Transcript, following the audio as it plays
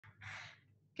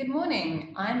Good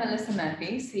morning. I'm Alisa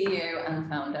Murphy, CEO and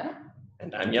founder.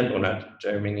 And I'm Bohnerth,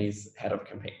 Germany's head of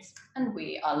campaigns. And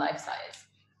we are Lifesize.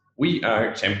 We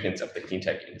are champions of the clean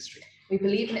tech industry. We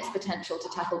believe in its potential to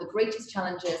tackle the greatest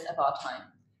challenges of our time.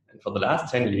 And for the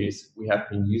last 10 years, we have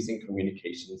been using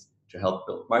communications to help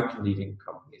build market-leading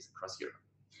companies across Europe.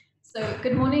 So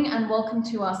good morning and welcome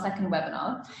to our second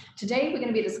webinar. Today we're going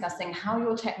to be discussing how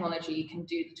your technology can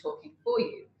do the talking for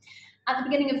you. At the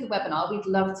beginning of the webinar, we'd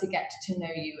love to get to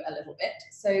know you a little bit.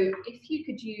 So if you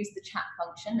could use the chat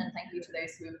function, and thank you to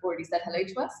those who have already said hello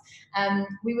to us,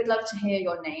 we would love to hear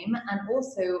your name and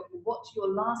also what your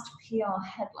last PR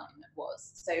headline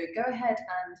was. So go ahead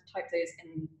and type those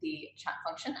in the chat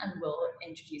function and we'll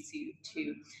introduce you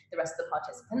to the rest of the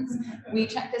participants. We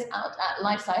checked this out at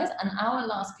Lifesize and our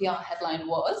last PR headline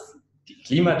was Die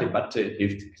Klimadebatte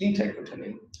hilft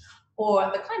Cleantech-Unternehmen.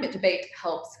 Or the climate debate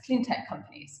helps clean tech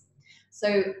companies.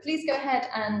 So please go ahead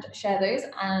and share those,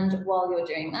 and while you're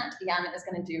doing that, Jan is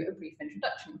going to do a brief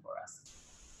introduction for us.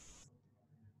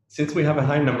 Since we have a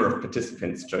high number of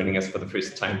participants joining us for the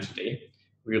first time today,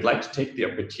 we would like to take the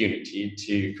opportunity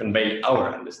to convey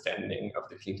our understanding of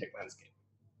the clean tech landscape.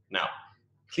 Now,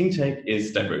 clean tech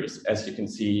is diverse, as you can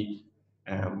see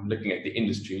looking at the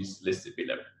industries listed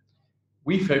below.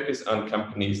 We focus on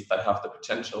companies that have the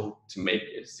potential to make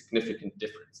a significant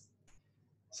difference.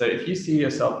 So if you see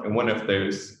yourself in one of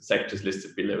those sectors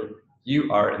listed below,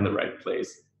 you are in the right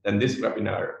place, then this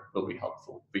webinar will be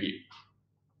helpful for you.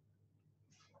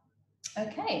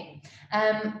 Okay,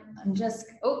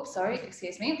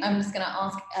 excuse me. I'm just going to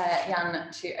ask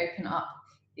Jan to open up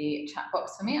the chat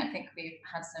box for me. I think we've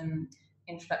had some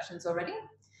introductions already.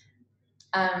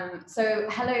 So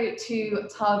hello to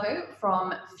Tavo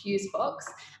from Fusebox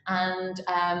and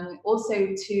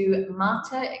also to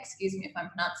Marta, excuse me if I'm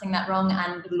pronouncing that wrong,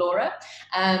 and Laura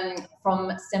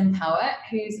from SimPower,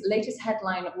 whose latest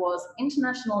headline was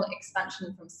International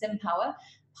Expansion from SimPower,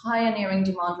 Pioneering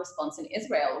Demand Response in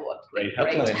Israel. What great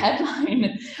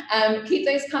headline. Keep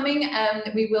those coming.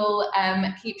 We will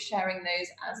keep sharing those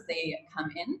as they come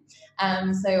in.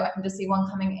 So I can just see one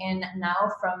coming in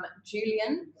now from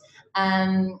Julian.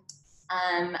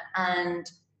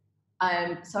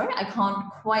 Sorry, I can't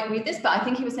quite read this, but I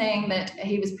think he was saying that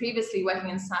he was previously working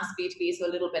in SaaS B2B, so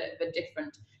a little bit of a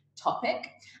different topic.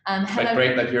 Hello.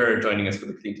 Great that you're joining us for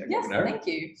the clean tech webinar. Thank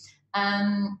you.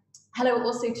 Hello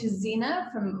also to Zina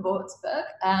from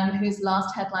Würzburg, whose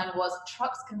last headline was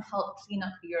Trucks Can Help Clean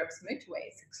Up Europe's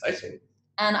Motorways. Exciting.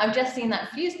 And I've just seen that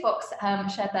Fusebox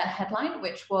shared their headline,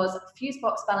 which was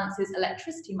Fusebox balances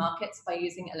electricity markets by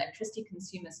using electricity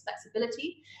consumers'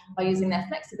 flexibility, by using their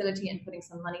flexibility and putting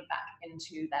some money back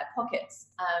into their pockets.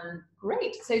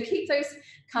 Great, so keep those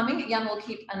coming. Jan will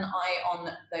keep an eye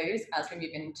on those as we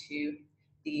move into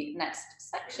the next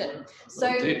section. So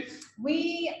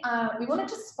we wanted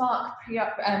to spark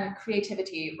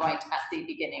creativity right at the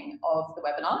beginning of the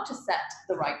webinar to set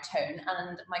the right tone,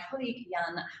 and my colleague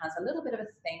Jan has a little bit of a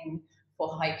thing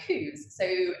for haikus. So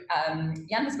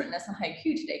Jan has written us a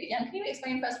haiku today. Jan, can you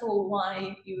explain first of all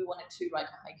why you wanted to write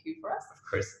a haiku for us? Of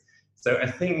course. So I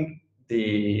think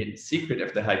the secret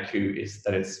of the haiku is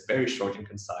that it's very short and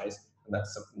concise, and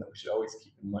that's something that we should always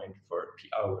keep in mind for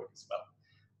PR work as well.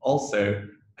 Also,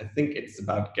 I think it's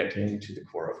about getting to the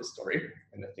core of a story,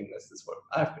 and I think this is what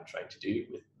I've been trying to do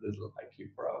with the little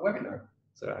haiku for our webinar.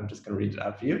 So I'm just going to read it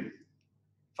out for you.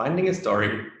 Finding a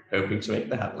story, hoping to make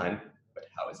the headline, but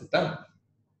how is it done?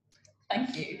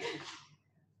 Thank you.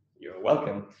 You're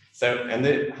welcome. So, and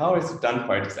the how is it done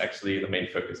part is actually the main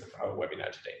focus of our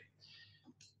webinar today.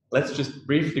 Let's just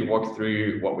briefly walk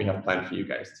through what we have planned for you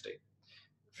guys today.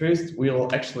 First,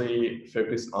 we'll actually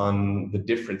focus on the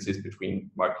differences between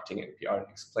marketing and PR and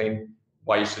explain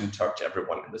why you shouldn't talk to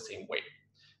everyone in the same way.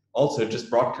 Also, just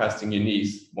broadcasting your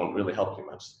needs won't really help you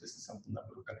much. This is something that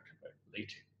we're going to cover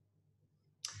later.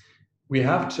 We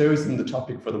have chosen the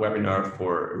topic for the webinar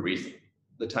for a reason.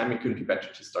 The timing couldn't be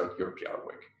better to start your PR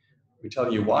work. We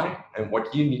tell you why and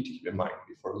what you need to keep in mind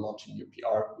before launching your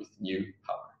PR with new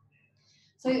power.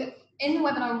 So in the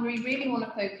webinar, we really want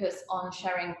to focus on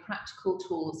sharing practical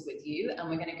tools with you, and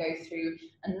we're going to go through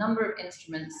a number of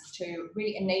instruments to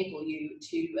really enable you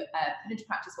to put into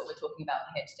practice what we're talking about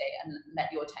here today and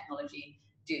let your technology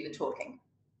do the talking.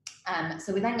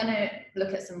 So we're then going to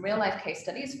look at some real-life case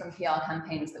studies from PR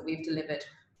campaigns that we've delivered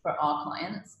for our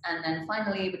clients, and then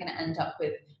finally we're going to end up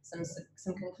with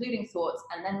some concluding thoughts,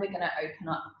 and then we're going to open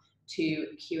up to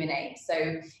Q&A.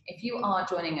 So if you are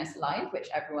joining us live, which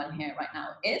everyone here right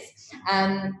now is,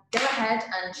 go ahead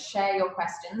and share your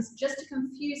questions. Just to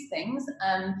confuse things,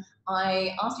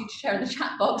 I asked you to share in the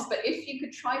chat box, but if you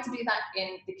could try to do that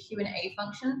in the Q&A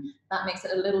function, that makes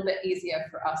it a little bit easier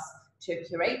for us to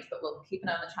curate, but we'll keep an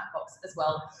eye on the chat box as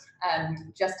well,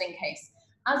 just in case.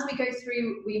 As we go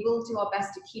through, we will do our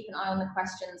best to keep an eye on the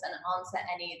questions and answer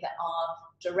any that are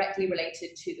directly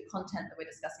related to the content that we're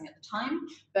discussing at the time.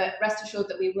 But rest assured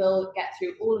that we will get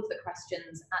through all of the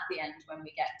questions at the end when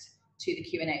we get to the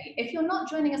Q&A. If you're not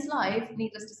joining us live,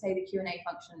 needless to say, the Q&A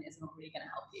function is not really going to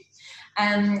help you.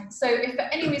 So if for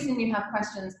any reason you have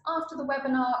questions after the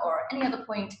webinar or at any other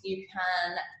point, you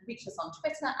can reach us on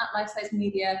Twitter at Lifesize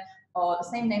Media, or the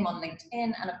same name on LinkedIn,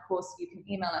 and of course you can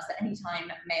email us at any time,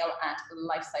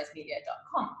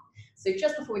 mail@lifesizemedia.com. So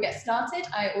just before we get started,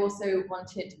 I also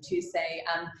wanted to say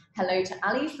hello to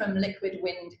Ali from Liquid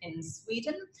Wind in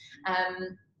Sweden.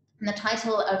 And the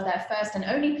title of their first and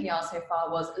only PR so far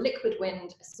was Liquid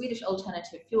Wind, a Swedish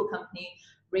alternative fuel company,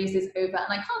 raises over, and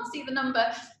I can't see the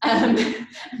number,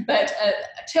 but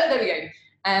there we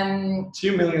go.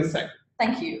 2 million SEK.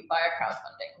 Thank you, via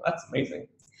crowdfunding. That's amazing.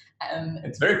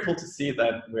 It's very cool to see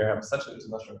that we have such an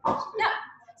international crowd today. Yeah.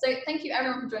 So thank you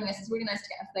everyone for joining us. It's really nice to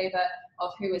get a flavour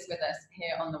of who is with us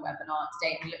here on the webinar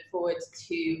today, and we look forward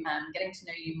to getting to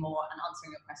know you more and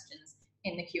answering your questions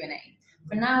in the Q&A.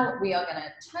 For now, we are going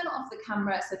to turn off the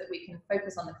camera so that we can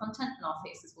focus on the content, and our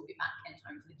faces will be back in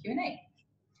time for the Q&A.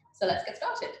 So let's get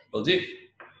started. Will do.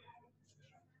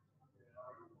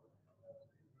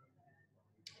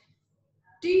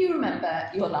 Do you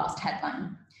remember your last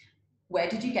headline? Where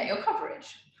did you get your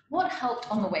coverage? What helped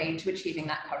on the way to achieving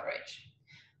that coverage?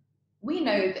 We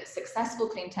know that successful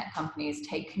clean tech companies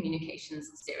take communications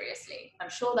seriously. I'm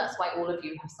sure that's why all of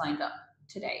you have signed up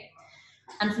today.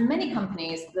 And for many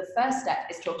companies, the first step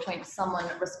is to appoint someone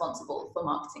responsible for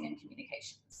marketing and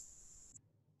communications.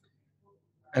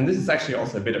 And this is actually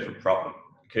also a bit of a problem,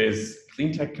 because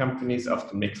clean tech companies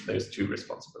often mix those two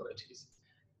responsibilities.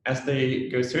 As they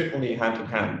go certainly hand in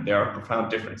hand, there are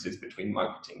profound differences between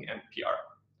marketing and PR.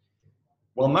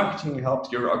 While marketing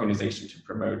helps your organization to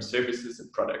promote services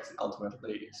and products and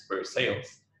ultimately spur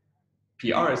sales,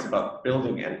 PR is about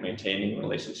building and maintaining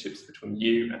relationships between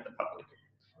you and the public.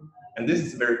 And this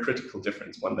is a very critical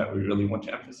difference, one that we really want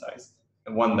to emphasize,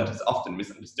 and one that is often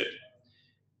misunderstood.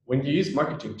 When you use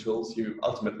marketing tools, you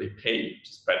ultimately pay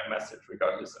to spread a message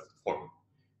regardless of the form.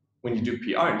 When you do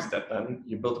PR instead, then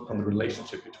you build upon the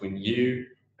relationship between you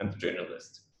and the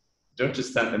journalist. Don't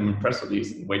just send them a press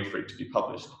release and wait for it to be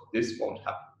published. This won't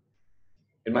happen.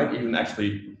 It might even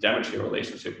actually damage your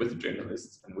relationship with the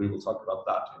journalists, and we will talk about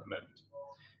that in a moment.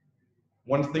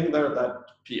 One thing though that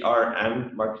PR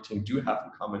and marketing do have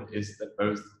in common is that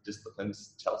both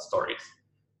disciplines tell stories.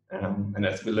 And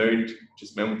as we learned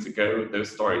just moments ago, those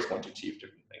stories want to achieve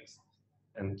different things.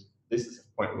 And this is a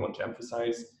point we want to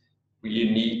emphasize.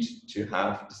 You need to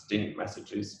have distinct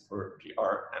messages for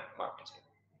PR and marketing.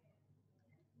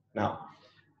 Now,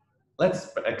 let's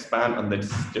expand on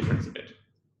this difference a bit.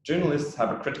 Journalists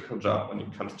have a critical job when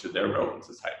it comes to their role in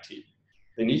society.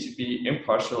 They need to be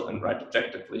impartial and write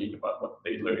objectively about what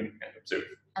they learn and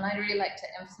observe. And I'd really like to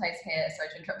emphasize here, sorry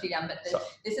to interrupt you, Jan, but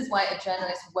this is why a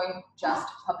journalist won't just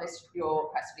publish your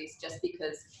press release just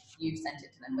because you've sent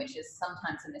it to them, which is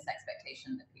sometimes a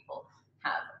misexpectation that people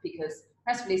have, because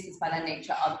press releases by their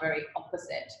nature are the very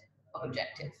opposite of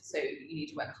objective. So you need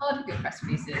to work hard with your press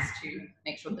releases to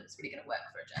make sure that it's really going to work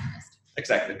for a journalist.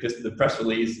 Exactly, because the press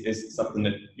release is something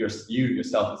that you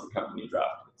yourself as a company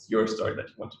draft. It's your story that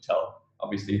you want to tell.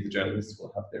 Obviously, the journalists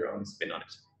will have their own spin on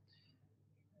it.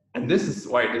 And this is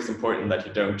why it is important that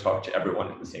you don't talk to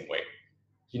everyone in the same way.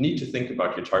 You need to think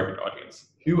about your target audience.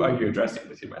 Who are you addressing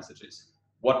with your messages?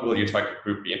 What will your target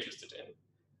group be interested in?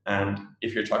 And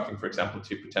if you're talking, for example,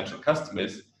 to potential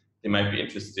customers, they might be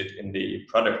interested in the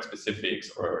product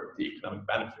specifics or the economic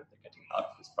benefit they're getting out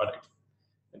of this product.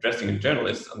 Addressing a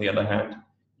journalist, on the other hand,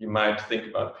 you might think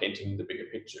about painting the bigger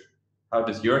picture. How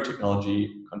does your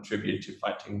technology contribute to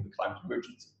fighting the climate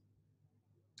emergency?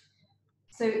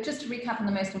 So just to recap on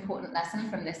the most important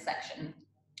lesson from this section,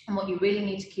 and what you really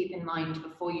need to keep in mind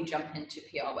before you jump into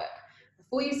PR work.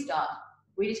 Before you start,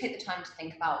 really take the time to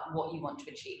think about what you want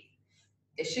to achieve.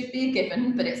 This should be a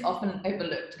given, but it's often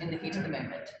overlooked in the heat of the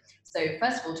moment. So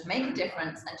first of all, to make a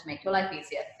difference and to make your life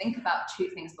easier, think about two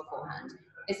things beforehand.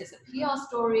 Is this a PR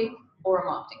story or a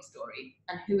marketing story?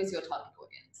 And who is your target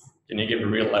audience? Can you give a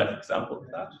real life example of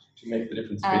that to make the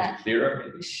difference a bit clearer?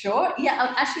 Maybe? Sure.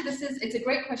 Yeah, actually, it's a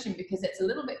great question because it's a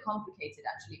little bit complicated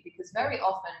actually, because very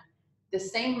often the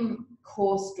same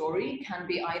core story can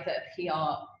be either a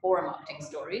PR or a marketing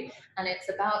story, and it's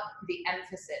about the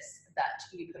emphasis that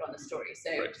you put on the story. So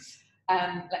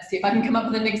let's see if I can come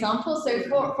up with an example. So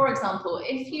for example,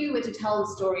 if you were to tell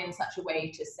the story in such a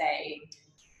way to say,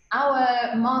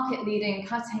 our market-leading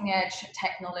cutting-edge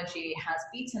technology has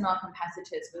beaten our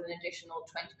competitors with an additional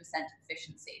 20%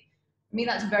 efficiency. I mean,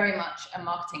 that's very much a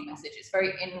marketing message. It's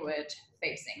very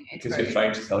inward-facing. Because you're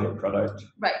trying to sell your product.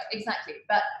 Right, exactly.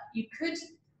 But you could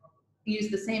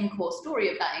use the same core story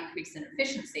of that increase in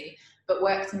efficiency, but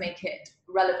work to make it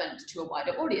relevant to a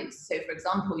wider audience. So, for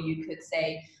example, you could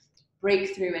say,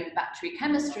 breakthrough in battery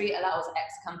chemistry allows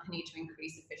X company to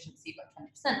increase efficiency by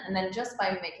 20%. And then just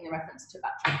by making a reference to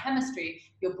battery chemistry,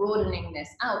 you're broadening this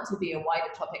out to be a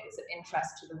wider topic that's of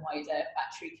interest to the wider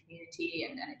battery community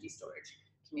and energy storage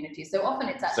community. So often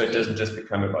it's actually... So it doesn't just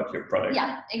become about your product.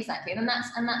 Yeah, exactly. And that's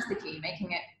the key,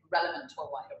 making it relevant to a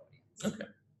wider audience. Okay.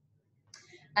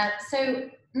 So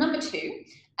number two,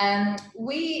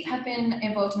 we have been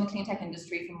involved in the clean tech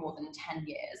industry for more than 10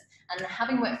 years. And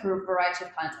having worked for a variety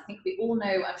of clients, I think we all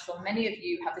know, I'm sure many of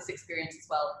you have this experience as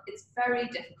well, it's very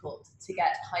difficult to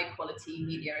get high quality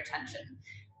media attention.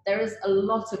 There is a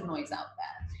lot of noise out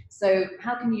there. So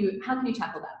how can you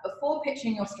tackle that? Before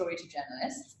pitching your story to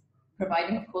journalists,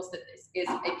 providing of course that this is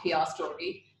a PR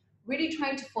story, really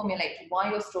trying to formulate why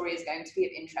your story is going to be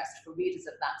of interest for readers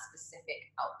of that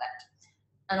specific outlet.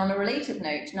 And on a related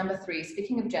note, number three,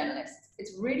 speaking of journalists,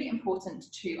 it's really important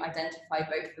to identify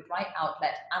both the right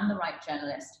outlet and the right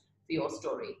journalist for your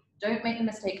story. Don't make the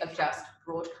mistake of just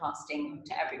broadcasting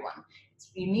to everyone.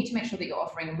 You need to make sure that you're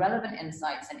offering relevant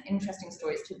insights and interesting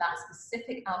stories to that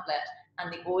specific outlet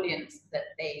and the audience that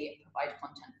they provide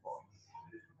content for.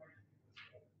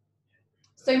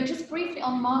 So just briefly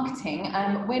on marketing,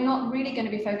 we're not really going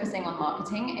to be focusing on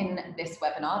marketing in this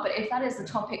webinar, but if that is a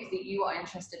topic that you are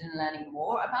interested in learning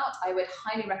more about, I would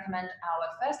highly recommend our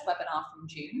first webinar from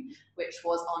June, which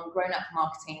was on grown-up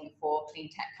marketing for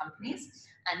clean tech companies.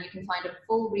 And you can find a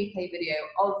full replay video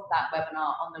of that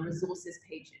webinar on the resources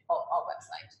page of our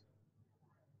website.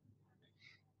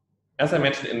 As I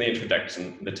mentioned in the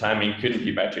introduction, the timing couldn't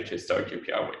be better to start your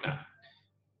PR right now.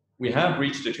 We have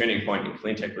reached a turning point in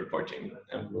clean tech reporting,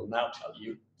 and we'll now tell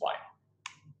you why.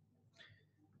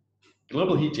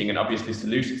 Global heating and obviously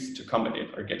solutions to combat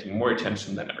it are getting more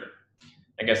attention than ever.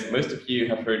 I guess most of you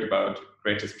have heard about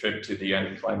Greta's trip to the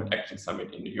UN Climate Action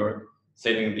Summit in New York,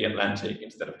 sailing the Atlantic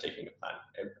instead of taking a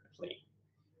plane.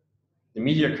 The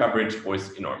media coverage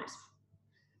was enormous.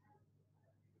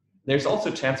 There's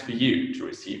also a chance for you to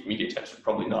receive media attention,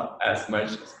 probably not as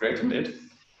much as Greta did,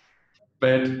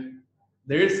 but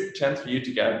there is a chance for you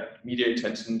to get media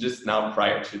attention just now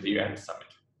prior to the UN summit.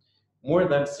 More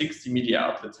than 60 media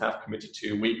outlets have committed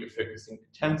to a week of focusing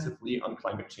intensively on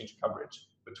climate change coverage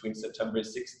between September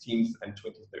 16th and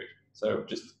 23rd. So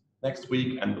just next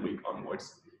week and the week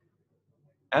onwards.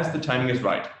 As the timing is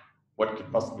right, what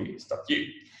could possibly stop you?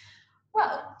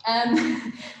 Well,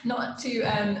 not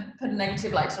to put a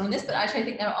negative light on this, but actually I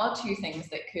think there are two things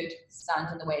that could stand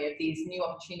in the way of these new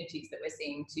opportunities that we're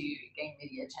seeing to gain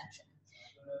media attention.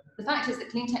 The fact is that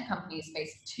clean tech companies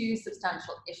face two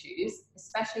substantial issues,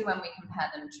 especially when we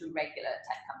compare them to regular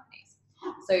tech companies.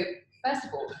 So first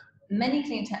of all, many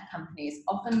clean tech companies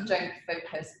often don't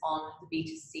focus on the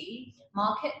B2C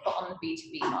market, but on the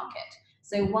B2B market.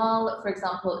 So while, for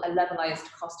example, a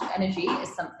levelized cost of energy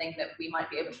is something that we might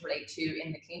be able to relate to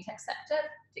in the clean tech sector,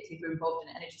 particularly if we're involved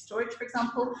in energy storage, for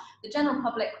example, the general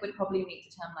public would probably meet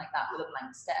a term like that with a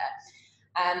blank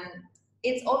stare.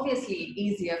 It's obviously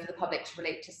easier for the public to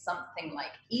relate to something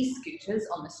like e-scooters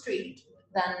on the street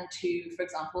than to, for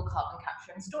example, carbon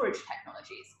capture and storage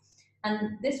technologies.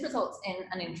 And this results in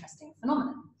an interesting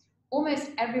phenomenon.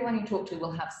 Almost everyone you talk to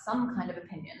will have some kind of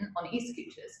opinion on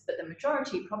e-scooters, but the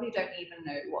majority probably don't even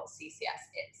know what CCS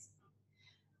is.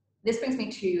 This brings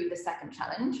me to the second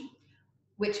challenge,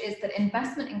 which is that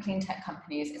investment in clean tech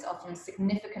companies is often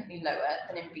significantly lower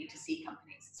than in B2C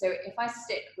companies. So if I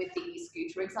stick with the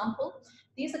e-scooter example,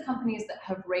 these are companies that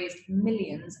have raised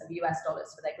millions of US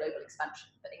dollars for their global expansion.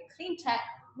 But in clean tech,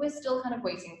 we're still kind of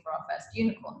waiting for our first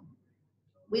unicorn.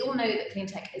 We all know that clean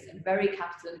tech is a very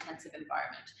capital intensive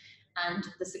environment, and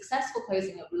the successful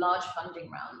closing of large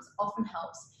funding rounds often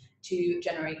helps to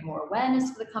generate more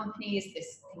awareness for the companies.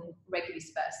 This can regularly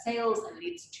spur sales and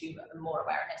leads to more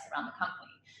awareness around the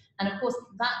company. And of course,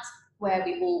 that's where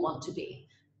we all want to be.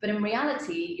 But in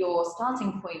reality, your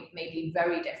starting point may be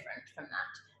very different from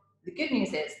that. The good news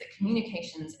is that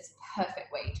communications is a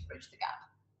perfect way to bridge the gap.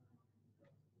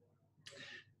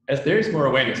 As there is more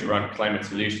awareness around climate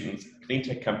solutions, clean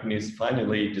tech companies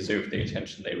finally deserve the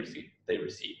attention they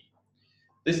receive.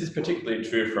 This is particularly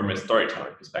true from a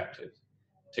storytelling perspective.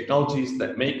 Technologies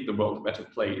that make the world a better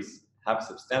place have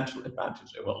substantial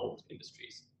advantage over old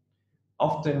industries.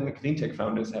 Often, clean tech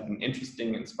founders have an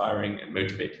interesting, inspiring, and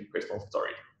motivating personal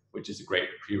story, which is a great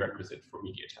prerequisite for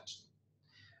media attention.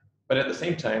 But at the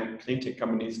same time, clean tech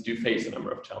companies do face a number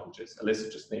of challenges.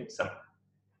 Alisa just named some.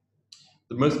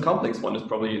 The most complex one is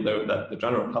probably, though, that the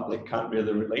general public can't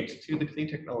really relate to the clean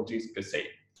technologies per se.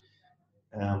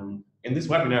 In this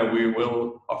webinar, we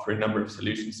will offer a number of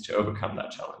solutions to overcome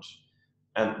that challenge.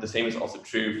 And the same is also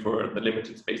true for the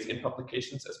limited space in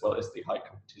publications, as well as the high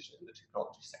competition in the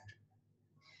technology sector.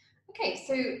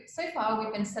 Okay, so far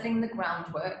we've been setting the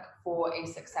groundwork for a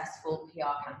successful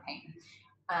PR campaign.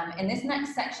 In this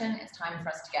next section, it's time for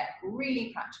us to get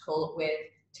really practical with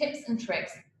tips and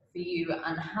tricks for you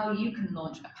on how you can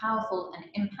launch a powerful and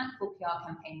impactful PR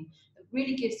campaign that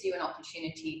really gives you an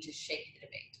opportunity to shape the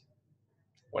debate.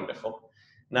 Wonderful.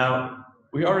 Now,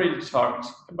 we already talked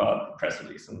about the press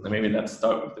release, and maybe let's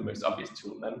start with the most obvious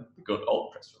tool then, the good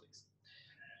old press release.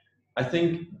 I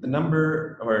think the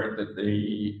number or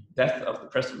the depth of the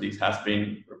press release has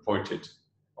been reported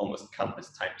almost countless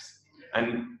times.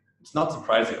 And it's not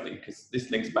surprisingly, because this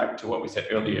links back to what we said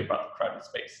earlier about the crowded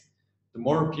space. The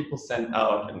more people send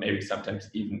out, and maybe sometimes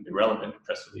even irrelevant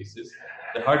press releases,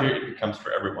 the harder it becomes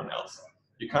for everyone else.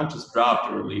 You can't just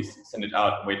draft a release, send it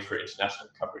out, and wait for international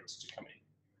coverage to come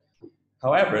in.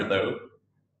 However, though,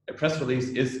 a press release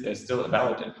is still a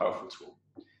valid and powerful tool.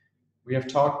 We have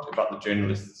talked about the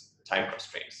journalist's time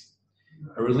constraints.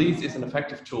 A release is an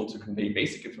effective tool to convey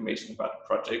basic information about a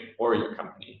project or your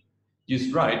company.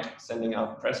 Used right, sending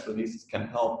out press releases can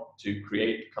help to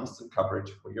create constant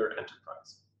coverage for your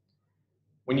enterprise.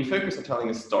 When you focus on telling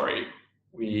a story,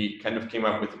 we kind of came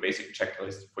up with a basic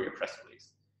checklist for your press release.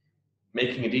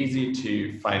 Making it easy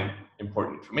to find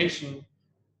important information,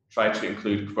 try to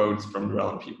include quotes from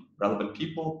relevant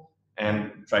people,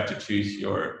 and try to choose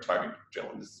your target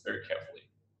journalists very carefully.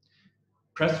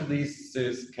 Press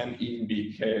releases can even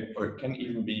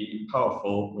be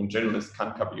powerful when journalists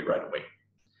can't cover you right away.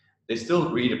 They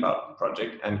still read about the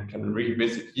project and can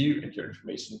revisit you and your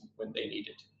information when they need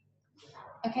it.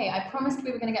 Okay, I promised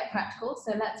we were going to get practical,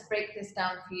 so let's break this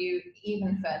down for you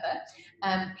even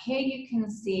further. Here you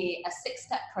can see a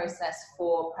 6-step process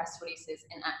for press releases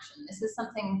in action. This is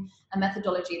a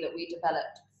methodology that we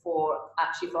developed for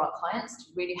our clients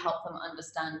to really help them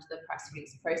understand the press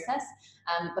release process.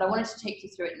 But I wanted to take you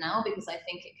through it now because I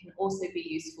think it can also be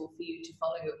useful for you to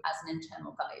follow as an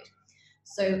internal guide.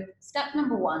 So step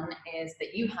number 1 is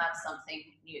that you have something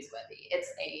newsworthy. It's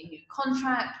a new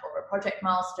contract or a project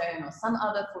milestone or some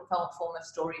other form of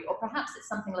story, or perhaps it's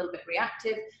something a little bit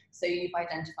reactive, so you've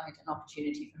identified an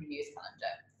opportunity from a news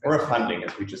calendar. Or a funding,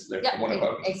 as we just learned from one of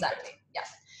our exactly, yeah.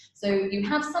 So you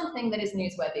have something that is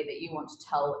newsworthy that you want to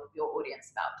tell your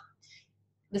audience about.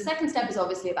 The second step is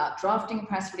obviously about drafting a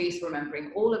press release,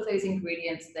 remembering all of those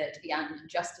ingredients that Jan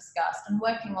just discussed and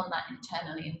working on that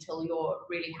internally until you're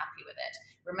really happy with it.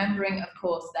 Remembering, of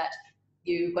course, that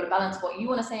you've got to balance what you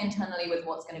want to say internally with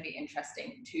what's going to be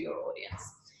interesting to your audience.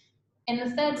 In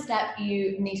the third step,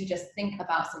 you need to just think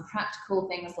about some practical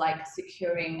things like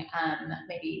securing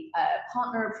maybe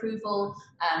partner approval,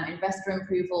 investor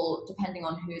approval, depending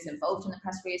on who's involved in the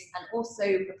press release, and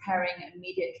also preparing a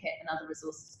media kit and other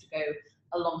resources to go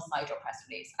alongside your press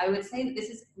release. I would say that this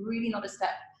is really not a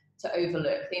step to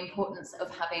overlook. The importance of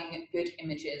having good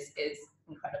images is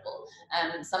incredible.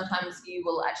 Sometimes you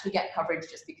will actually get coverage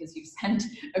just because you've sent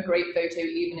a great photo,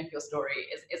 even if your story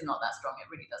is not that strong.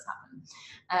 It really does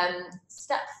happen.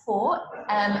 Step 4,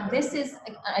 this is,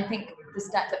 I think, the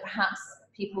step that perhaps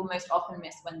people most often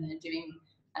miss when they're doing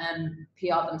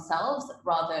PR themselves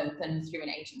rather than through an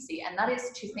agency, and that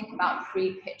is to think about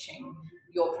pre-pitching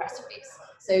your press release.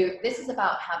 So this is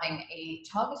about having a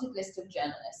targeted list of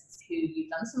journalists who you've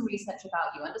done some research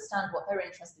about, you understand what they're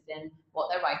interested in, what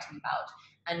they're writing about,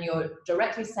 and you're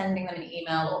directly sending them an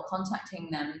email or contacting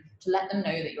them to let them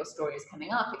know that your story is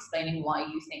coming up, explaining why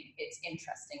you think it's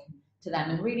interesting to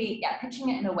them, and really, pitching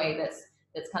it in a way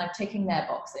that's kind of ticking their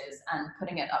boxes and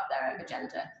putting it up their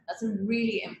agenda. That's a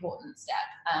really important step.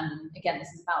 Again, this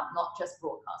is about not just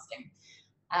broadcasting.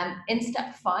 In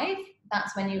step 5,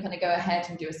 that's when you're going to go ahead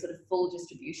and do a sort of full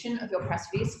distribution of your press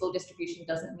release. Full distribution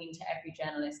doesn't mean to every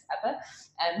journalist ever,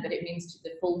 but it means to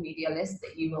the full media list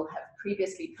that you will have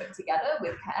previously put together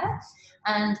with care.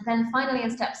 And then finally in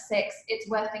step 6, it's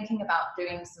worth thinking about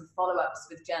doing some follow-ups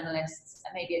with journalists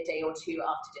maybe a day or 2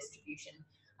 after distribution.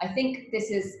 I think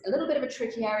this is a little bit of a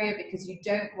tricky area because you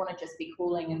don't want to just be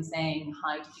calling and saying,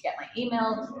 hi, did you get my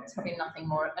email? It's probably nothing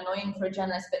more annoying for a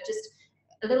journalist, but just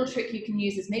a little trick you can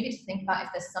use is maybe to think about if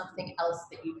there's something else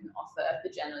that you can offer the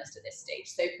journalist at this stage.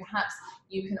 So perhaps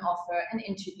you can offer an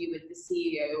interview with the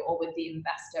CEO or with the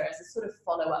investor as a sort of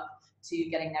follow-up to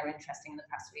getting their interest in the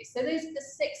press release. So those are the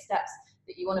 6 steps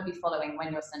that you want to be following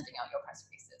when you're sending out your press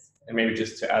releases. And maybe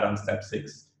just to add on step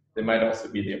 6, there might also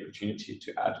be the opportunity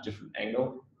to add a different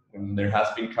angle. When there has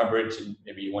been coverage and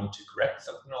maybe you want to correct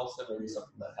something also, maybe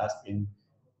something that has been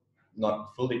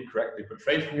not fully correctly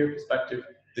portrayed from your perspective,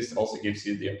 this also gives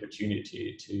you the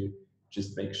opportunity to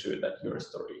just make sure that your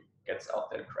story gets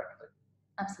out there correctly.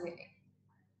 Absolutely.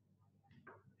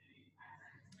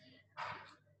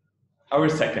 Our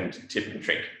second tip and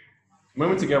trick.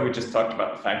 Moments ago, we just talked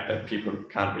about the fact that people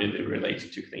can't really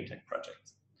relate to clean tech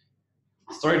projects.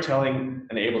 Storytelling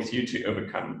enables you to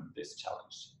overcome this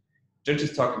challenge. Don't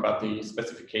just talk about the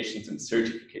specifications and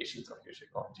certifications of your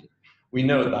technology. We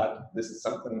know that this is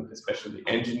something, especially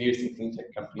engineers in clean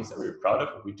tech companies, are very proud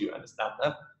of, and we do understand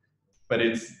that, but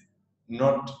it's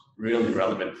not really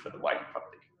relevant for the wider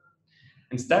public.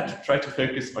 Instead, try to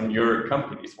focus on your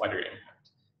company's wider impact.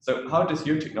 So how does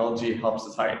your technology help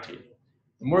society?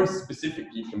 The more specific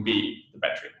you can be, the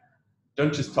better.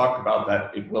 Don't just talk about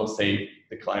that it will save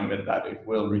the climate, that it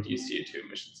will reduce CO2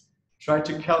 emissions. Try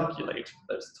to calculate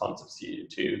those tons of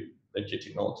CO2 that your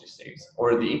technology saves,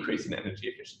 or the increase in energy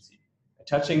efficiency.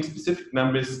 Attaching specific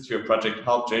numbers to a project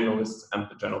helps journalists and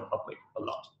the general public a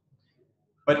lot.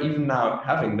 But even now,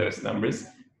 having those numbers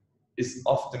is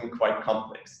often quite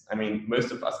complex. I mean,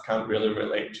 most of us can't really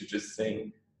relate to just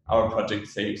saying our project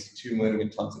saves 2 million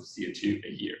tons of CO2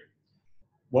 a year.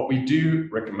 What we do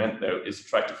recommend, though, is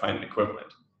try to find an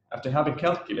equivalent. After having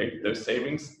calculated those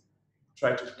savings,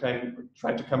 try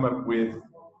to come up with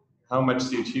how much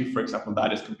CO2, for example,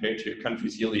 that is compared to a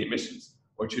country's yearly emissions,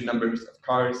 or to numbers of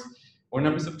cars, or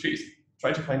numbers of trees.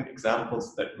 Try to find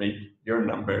examples that make your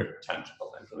number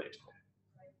tangible and relatable.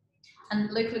 And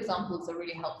local examples are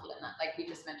really helpful in that, like you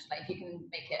just mentioned, like you can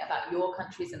make it about your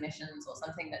country's emissions or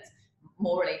something that's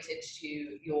more related to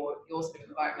your sort of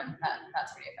environment.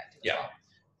 That's really effective as well.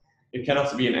 It can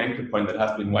also be an anchor point that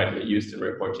has been widely used in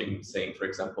reporting, saying, for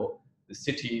example, the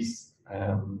city's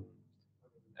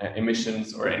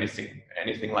emissions or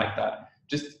anything like that.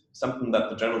 Just something that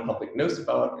the general public knows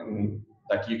about and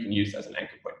that you can use as an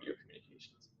anchor point in your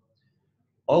communications.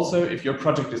 Also, if your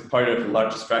project is part of a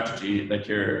larger strategy that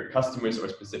your customers or a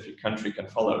specific country can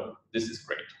follow, this is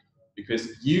great,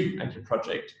 because you and your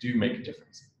project do make a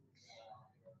difference.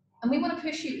 And we want to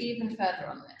push you even further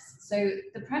on this. So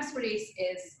the press release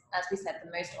is, as we said,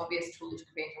 the most obvious tool to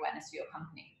create awareness for your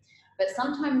company. But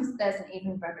sometimes there's an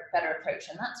even better approach,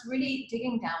 and that's really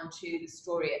digging down to the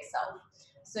story itself.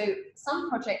 So some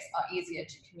projects are easier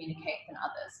to communicate than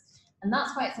others. And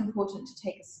that's why it's important to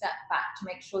take a step back to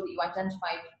make sure that you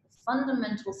identify the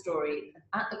fundamental story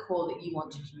at the core that you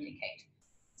want to communicate.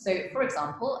 So for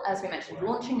example, as we mentioned,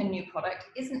 launching a new product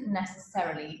isn't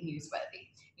necessarily newsworthy.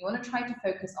 You want to try to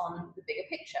focus on the bigger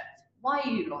picture. Why are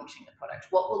you launching the product?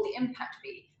 What will the impact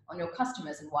be on your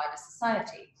customers and wider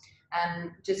society?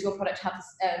 Does your product have,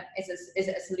 is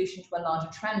it a solution to a larger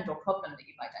trend or problem that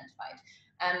you've identified?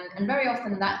 And very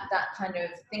often that kind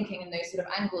of thinking and those sort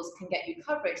of angles can get you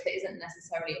coverage that isn't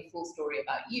necessarily a full story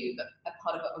about you, but a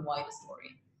part of a wider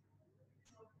story.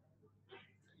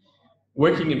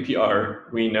 Working in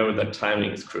PR, we know that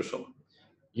timing is crucial.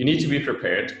 You need to be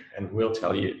prepared, and we'll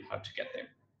tell you how to get there.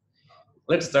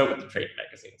 Let's start with the trade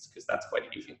magazines, because that's quite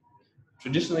easy.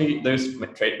 Traditionally, those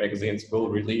trade magazines will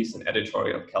release an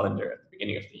editorial calendar at the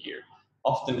beginning of the year,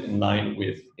 often in line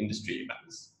with industry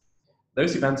events.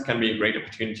 Those events can be a great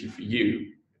opportunity for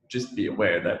you. Just be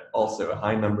aware that also a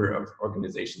high number of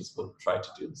organizations will try to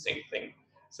do the same thing.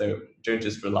 So don't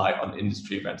just rely on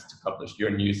industry events to publish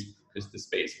your news, because the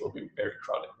space will be very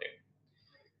crowded there.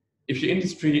 If your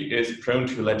industry is prone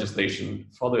to legislation,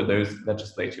 follow those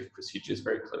legislative procedures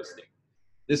very closely.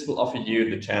 This will offer you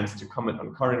the chance to comment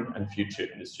on current and future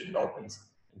industry developments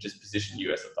and just position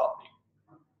you as a thought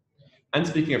leader. And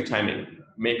speaking of timing,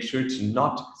 make sure to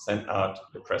not send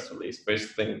out the press release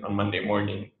first thing on Monday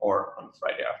morning or on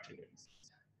Friday afternoons.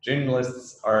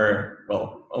 Journalists are,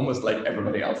 well, almost like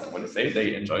everybody else, I want to say,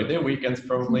 they enjoy their weekends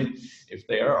probably if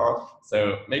they are off.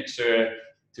 So make sure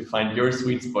to find your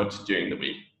sweet spot during the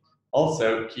week.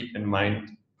 Also, keep in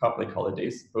mind public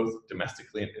holidays, both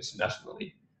domestically and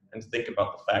internationally, and think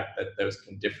about the fact that those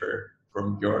can differ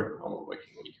from your normal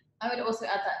working week. I would also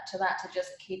add to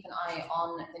just keep an eye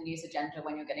on the news agenda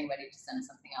when you're getting ready to send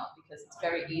something out, because it's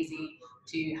very easy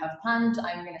to have planned,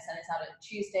 I'm going to send this out on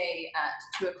Tuesday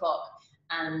at 2 o'clock,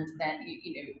 and then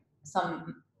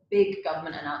some big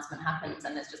government announcement happens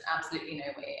and there's just absolutely no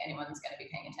way anyone's going to be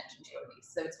paying attention to your piece.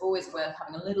 So it's always worth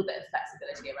having a little bit of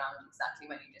flexibility around exactly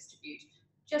when you distribute,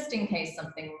 just in case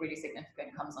something really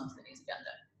significant comes onto the news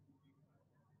agenda.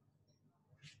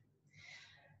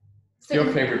 So,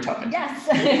 your favorite topic. Yes,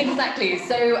 exactly.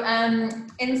 So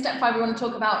in step 5, we want to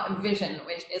talk about vision,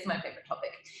 which is my favorite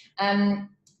topic.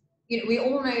 We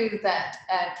all know that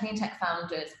clean tech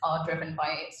founders are driven by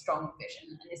a strong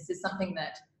vision, and this is something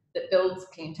that builds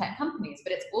clean tech companies,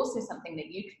 but it's also something that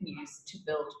you can use to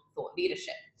build thought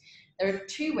leadership. There are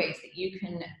 2 ways that you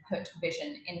can put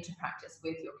vision into practice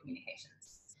with your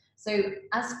communications. So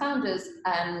as founders,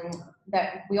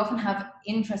 that we often have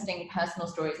interesting personal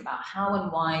stories about how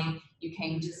and why you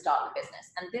came to start the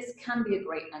business. And this can be a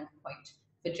great anchor point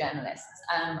for journalists.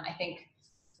 I think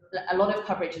a lot of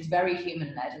coverage is very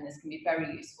human-led, and this can be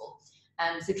very useful.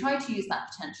 So try to use that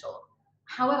potential.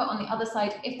 However, on the other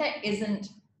side, if there isn't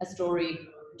a story,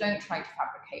 don't try to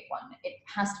fabricate one. It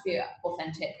has to be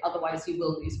authentic, otherwise you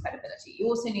will lose credibility. You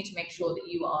also need to make sure that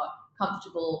you are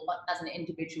comfortable as an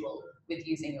individual with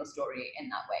using your story in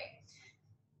that way.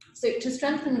 So to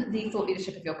strengthen the thought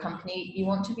leadership of your company, you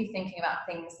want to be thinking about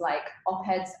things like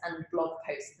op-eds and blog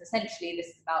posts. Essentially, this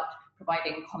is about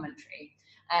providing commentary.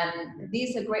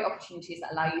 These are great opportunities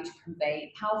that allow you to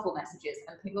convey powerful messages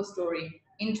and put your story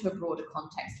into a broader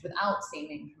context without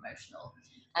seeming promotional.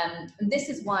 And this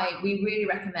is why we really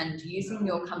recommend using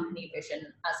your company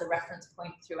vision as a reference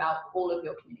point throughout all of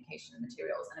your communication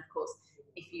materials. And of course,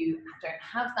 if you don't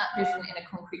have that vision in a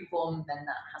concrete form, then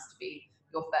that has to be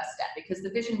your first step, because the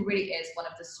vision really is one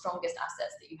of the strongest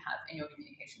assets that you have in your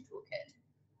communication toolkit.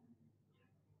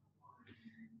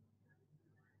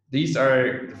 These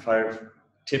are the 5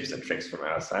 tips and tricks from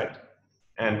our side.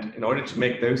 And in order to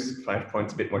make those 5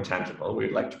 points a bit more tangible,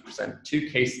 we'd like to present 2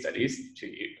 case studies to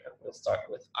you. And we'll start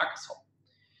with Akasol.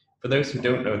 For those who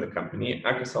don't know the company,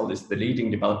 Akasol is the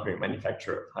leading developer and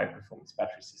manufacturer of high-performance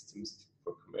battery systems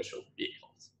for commercial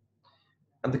vehicles.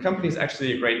 And the company is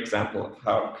actually a great example of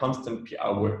how constant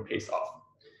PR work pays off.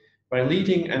 By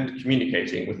leading and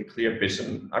communicating with a clear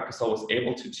vision, Akasol was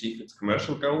able to achieve its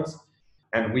commercial goals,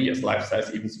 and we as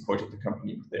Lifesize even supported the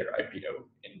company with their IPO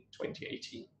in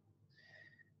 2018.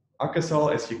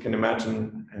 Akasol, as you can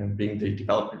imagine, being the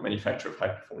developer and manufacturer of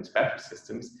high-performance battery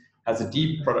systems, has a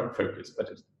deep product focus, but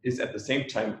it is at the same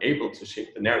time able to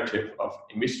shape the narrative of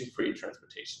emission-free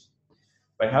transportation.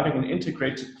 By having an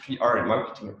integrated PR and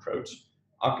marketing approach,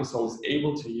 Akasol is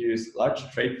able to use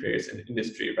large trade fairs and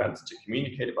industry events to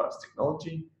communicate about its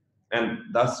technology and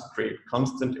thus create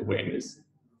constant awareness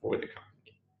for the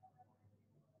company.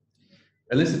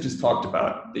 Alisa just talked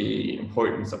about the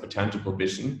importance of a tangible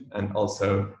vision and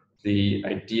also the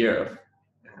idea of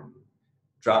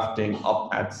drafting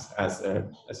op-eds as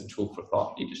a tool for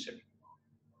thought leadership.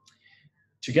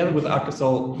 Together with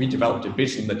Akasol, we developed a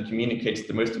vision that communicates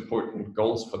the most important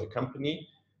goals for the company,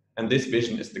 and this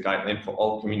vision is the guideline for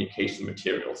all communication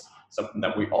materials, something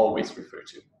that we always refer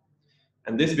to.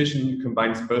 And this vision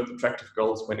combines both attractive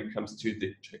goals when it comes to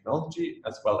the technology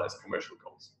as well as commercial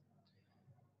goals.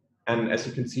 And as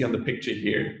you can see on the picture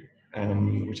here,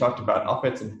 we talked about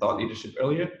op-eds and thought leadership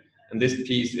earlier, and this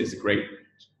piece is a great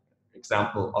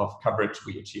example of coverage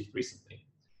we achieved recently.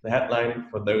 The headline,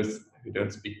 for those who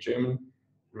don't speak German,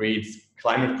 reads,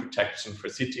 "Climate protection for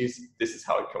cities, this is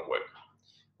how it can work."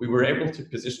 We were able to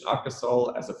position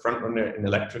Akasol as a frontrunner in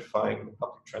electrifying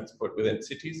public transport within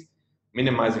cities,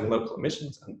 minimizing local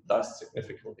emissions, and thus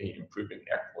significantly improving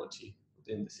air quality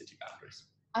within the city boundaries.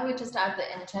 I would just add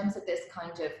that in terms of this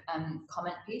kind of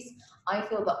comment piece, I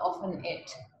feel that often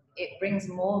it brings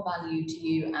more value to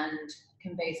you and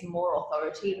conveys more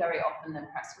authority very often than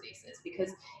press releases,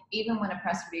 because even when a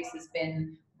press release has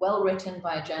been well written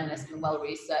by a journalist and well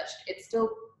researched, it's still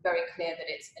very clear that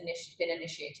it's been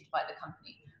initiated by the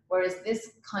company. Whereas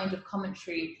this kind of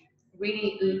commentary,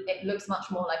 really, it looks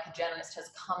much more like a journalist has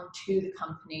come to the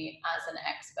company as an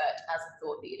expert, as a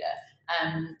thought leader,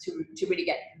 to really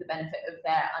get the benefit of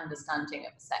their understanding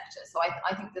of the sector. So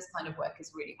I think this kind of work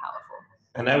is really powerful.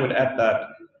 And I would add that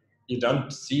you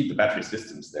don't see the battery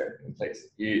systems there in place.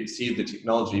 You see the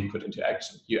technology put into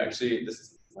action. You actually, this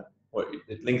is what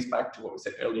it links back to what we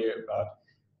said earlier about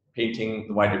painting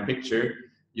the wider picture.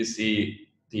 You see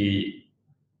the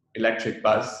electric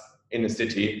bus in a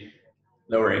city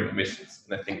lowering emissions,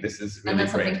 and I think this is really and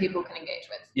that's great. Something people can engage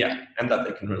with. Yeah, and that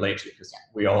they can relate to, because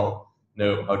we all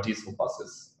know how diesel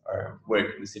buses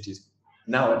work in the cities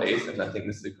nowadays, and I think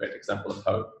this is a great example of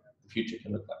how the future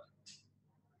can look like.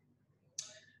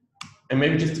 And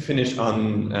maybe just to finish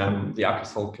on the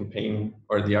Akasol campaign,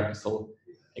 or the Akasol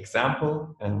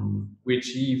example, we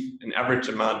achieve an average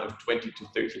amount of 20 to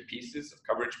 30 pieces of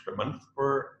coverage per month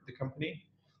for the company.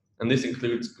 And this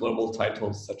includes global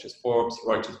titles such as Forbes,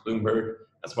 Reuters, Bloomberg,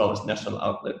 as well as national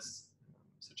outlets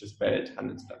such as Bild,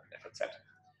 Handelsblatt, FAZ.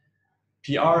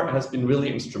 PR has been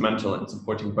really instrumental in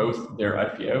supporting both their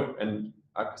IPO, and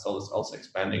Akasol is also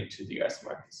expanding to the US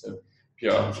market. So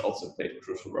PR has also played a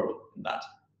crucial role in that.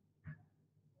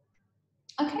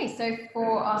 Okay, so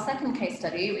for our second case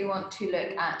study, we want to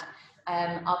look at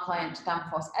our client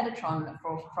Danfoss Editron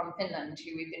from Finland,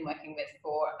 who we've been working with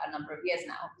for a number of years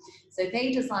now. So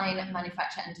they design,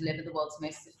 manufacture and deliver the world's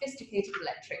most sophisticated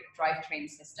electric drivetrain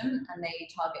system, and they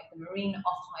target the marine,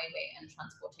 off-highway and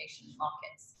transportation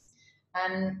markets.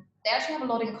 They actually have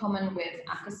a lot in common with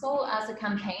Akasol as a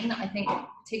campaign, I think,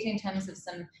 particularly in terms of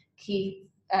some key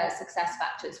success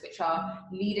factors, which are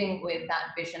leading with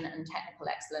that vision and technical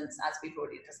excellence, as we've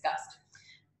already discussed.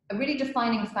 A really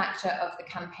defining factor of the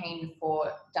campaign for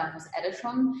Danfoss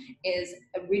Editron is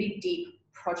a really deep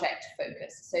project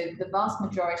focus. So the vast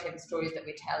majority of the stories that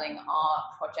we're telling are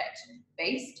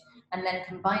project-based, and then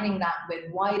combining that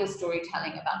with wider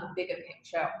storytelling about the bigger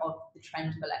picture of the trend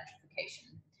of electrification.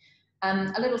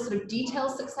 A little sort of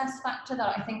detailed success factor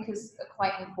that I think is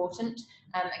quite important,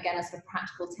 again, as a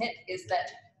practical tip, is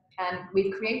that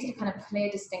we've created a kind of clear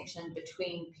distinction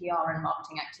between PR and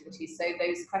marketing activities. So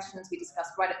those questions we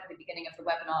discussed right at the beginning of the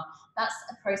webinar, that's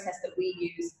a process that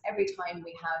we use every time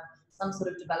we have some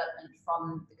sort of development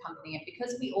from the company. And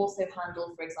because we also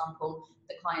handle, for example,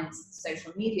 the client's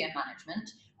social media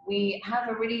management, we have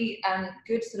a really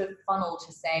good sort of funnel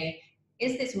to say,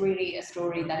 is this really a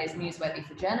story that is newsworthy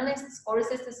for journalists, or is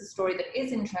this a story that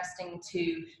is interesting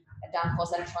to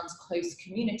Danfoss Editron's close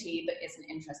community but isn't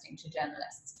interesting to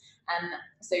journalists?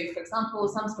 So, for example,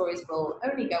 some stories will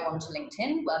only go onto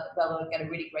LinkedIn, where they'll get a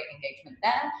really great engagement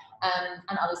there,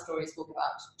 and other stories will go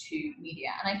out to media.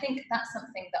 And I think that's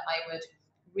something that I would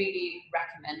really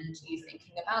recommend you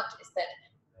thinking about, is that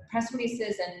press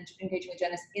releases and engaging with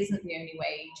journalists isn't the only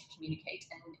way to communicate.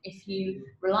 And if you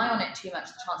rely on it too much,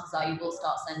 the chances are you will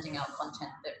start sending out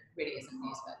content that really isn't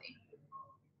newsworthy.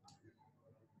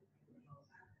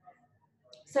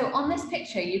 So on this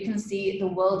picture, you can see the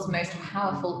world's most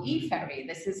powerful e-ferry.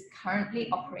 This is currently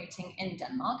operating in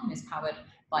Denmark and is powered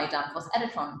by Danfoss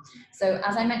Editron. So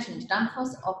as I mentioned,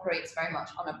 Danfoss operates very much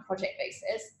on a project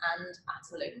basis and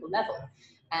at a local level.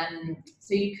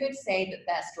 So you could say that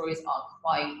their stories are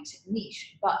quite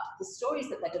niche, but the stories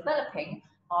that they're developing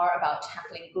are about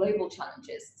tackling global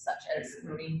challenges such as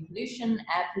marine pollution,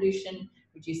 air pollution,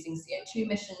 reducing CO2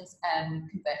 emissions, and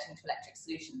converting to electric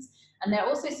solutions. And they're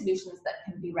also solutions that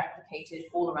can be replicated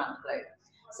all around the globe.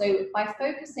 So by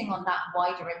focusing on that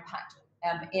wider impact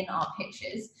in our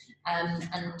pitches and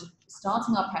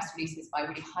starting our press releases by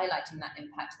really highlighting that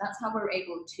impact, that's how we're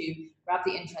able to grab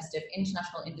the interest of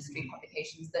international industry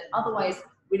publications that otherwise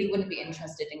really wouldn't be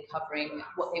interested in covering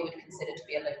what they would consider to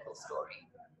be a local story.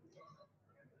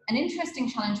 An interesting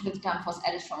challenge with Danfoss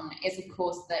Editron is, of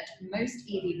course, that most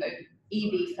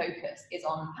EV focus is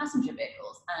on passenger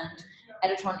vehicles, and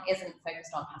Editron isn't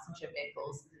focused on passenger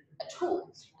vehicles at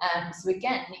all. So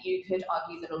again, you could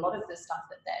argue that a lot of the stuff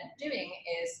that they're doing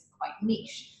is quite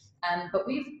niche, but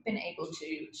we've been able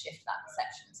to shift that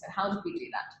perception. So how did we do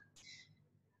that?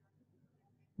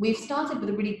 We've started with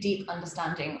a really deep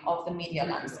understanding of the media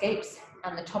landscapes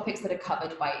and the topics that are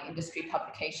covered by industry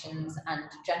publications and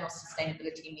general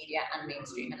sustainability media and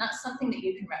mainstream. And that's something that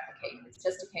you can replicate. It's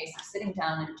just a case of sitting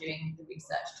down and doing the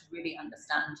research to really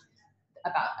understand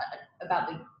about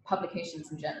the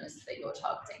publications and journalists that you're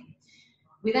targeting.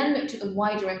 We then looked at the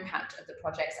wider impact of the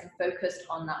projects and focused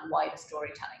on that wider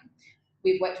storytelling.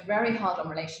 We've worked very hard on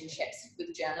relationships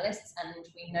with journalists, and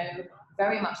we know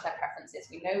very much their preferences.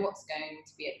 We know what's going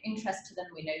to be of interest to them.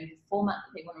 We know the format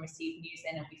that they want to receive news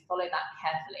in, and we follow that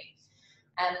carefully.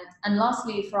 And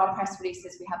lastly, for our press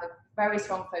releases, we have a very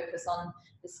strong focus on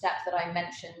the step that I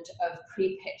mentioned of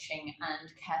pre-pitching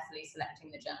and carefully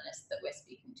selecting the journalists that we're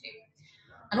speaking to.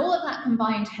 And all of that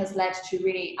combined has led to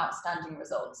really outstanding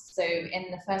results. So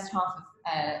in the first half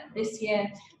of this year,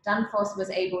 Danfoss was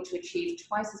able to achieve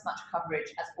twice as much coverage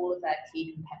as all of their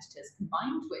key competitors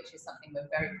combined, which is something we're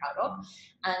very proud of.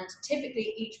 And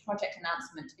typically each project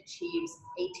announcement achieves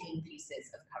 18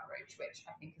 pieces of coverage, which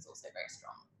I think is also very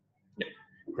strong. Yeah,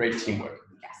 great teamwork.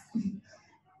 Yes.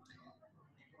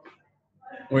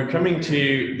 We're coming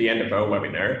to the end of our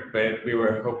webinar, but we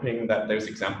were hoping that those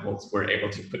examples were able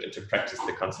to put into practice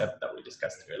the concept that we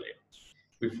discussed earlier.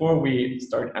 Before we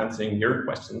start answering your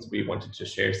questions, we wanted to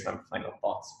share some final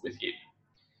thoughts with you.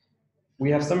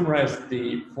 We have summarized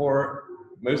the 4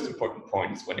 most important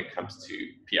points when it comes to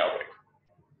PR work.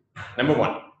 Number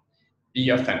 1, be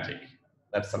authentic.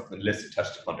 That's something Lisa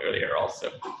touched upon earlier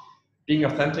also. Being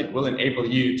authentic will enable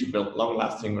you to build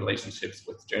long-lasting relationships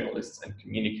with journalists and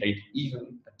communicate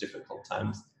even at difficult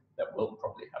times that will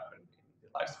probably happen in the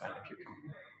lifespan of your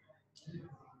company.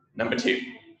 Number 2,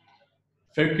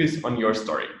 focus on your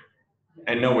story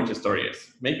and know what your story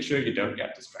is. Make sure you don't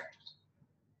get distracted.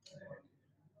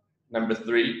 Number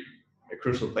 3, a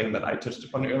crucial thing that I touched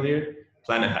upon earlier,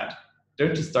 plan ahead.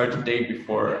 Don't just start the day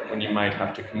before when you might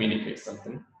have to communicate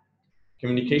something.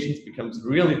 Communications becomes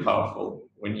really powerful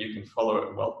when you can follow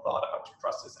a well thought out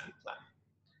process and plan.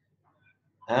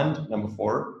 And number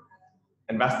 4,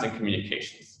 invest in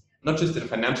communications, not just in a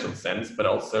financial sense, but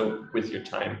also with your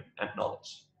time and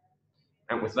knowledge.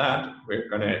 And with that, we're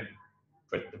going to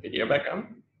put the video back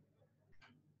on.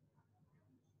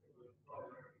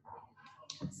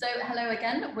 So hello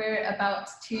again, we're about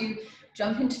to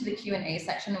jump into the Q&A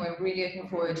section. We're really looking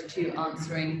forward to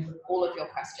answering all of your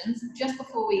questions. Just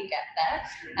before we get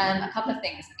there, a couple of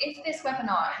things. If this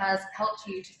webinar has helped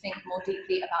you to think more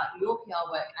deeply about your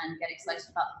PR work and get excited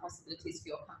about the possibilities for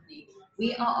your company,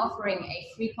 we are offering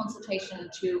a free consultation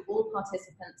to all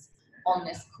participants on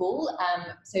this call.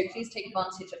 So please take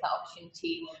advantage of that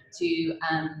opportunity to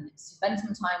spend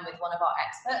some time with one of our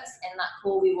experts. In that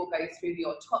call, we will go through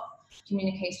your top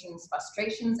communications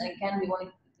frustrations. And again, we want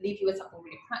to leave you with something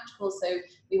really practical. So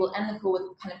we will end the call with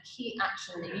kind of key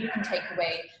action that you can take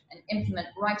away and implement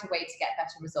right away to get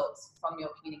better results from your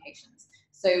communications.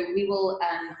 So we will,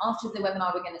 after the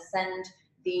webinar, we're going to send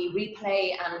the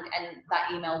replay, and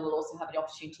that email will also have the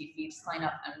opportunity for you to sign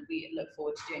up, and we look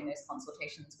forward to doing those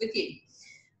consultations with you.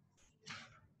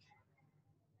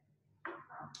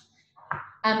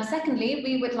 Secondly,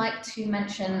 we would like to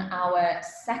mention our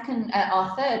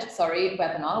third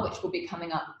webinar, which will be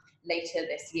coming up later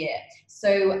this year.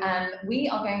 So we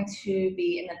are going to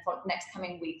be, in the next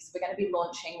coming weeks, we're going to be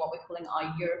launching what we're calling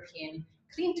our European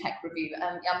Clean Tech Review.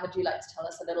 Jan, would you like to tell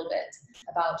us a little bit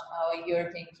about our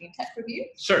European Clean Tech Review?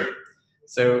 Sure.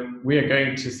 So we are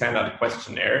going to send out a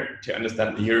questionnaire to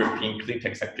understand the European clean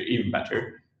tech sector even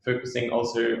better, focusing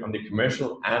also on the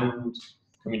commercial and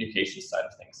communication side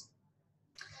of things.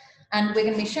 And we're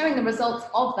going to be sharing the results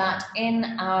of that in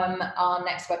our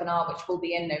next webinar, which will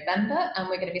be in November. And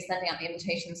we're going to be sending out the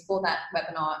invitations for that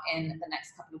webinar in the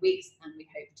next couple of weeks, and we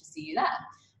hope to see you there.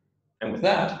 And with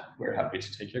that, we're happy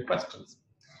to take your questions.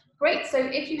 Great. So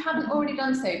if you haven't already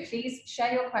done so, please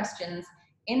share your questions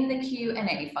in the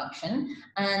Q&A function.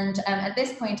 And at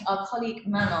this point, our colleague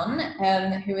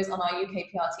Manon, who is on our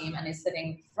UK PR team and is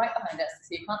sitting right behind us, so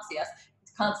you can't see us,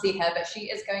 can't see her, but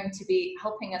she is going to be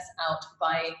helping us out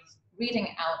by reading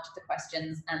out the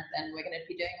questions, and then we're going to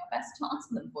be doing our best to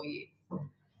answer them for you.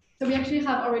 So we actually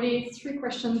have already 3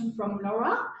 questions from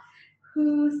Laura,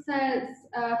 who says,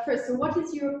 first, so what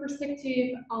is your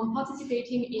perspective on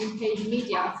participating in paid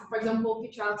media? So for example,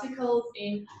 feature articles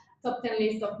in top 10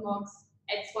 list of Mark's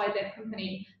XYZ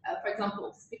company, for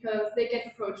example, because they get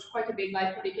approached quite a bit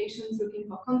by publications looking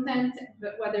for content,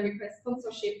 but where they request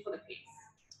sponsorship for the piece.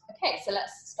 Okay, so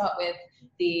let's start with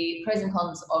the pros and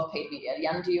cons of paid media.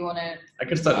 Jan, do you want to? I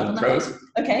can start with the pros.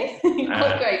 Okay,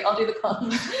 oh, great, I'll do the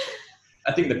cons.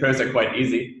 I think the pros are quite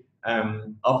easy.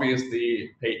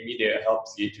 Obviously, paid media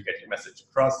helps you to get your message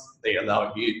across. They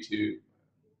allow you to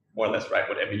more or less write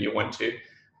whatever you want to.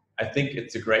 I think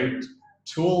it's a great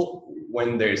tool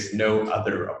when there's no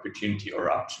other opportunity or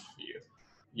option for you.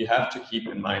 You have to keep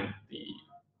in mind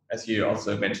as you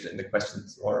also mentioned in the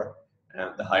questions, Laura,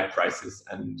 the high prices,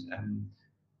 and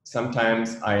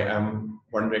sometimes I am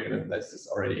wondering, and this is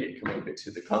already coming a bit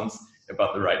to the cons,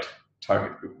 about the right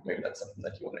target group. Maybe that's something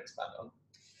that you want to expand on.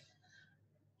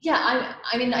 Yeah,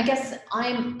 I mean, I guess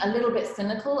I'm a little bit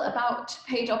cynical about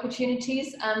paid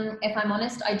opportunities. If I'm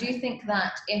honest, I do think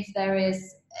that if there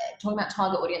is, talking about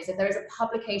target audience, if there is a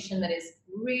publication that is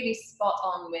really spot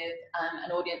on with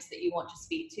an audience that you want to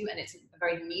speak to, and it's a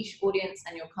very niche audience,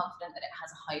 and you're confident that it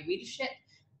has a high readership,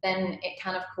 then it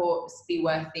can, of course, be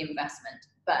worth the investment.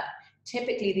 But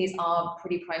typically, these are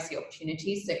pretty pricey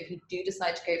opportunities. So if you do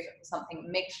decide to go for something,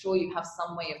 make sure you have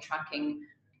some way of tracking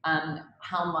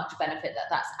how much benefit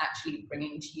that's actually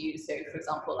bringing to you. So, for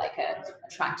example, like a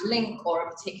tracked link or a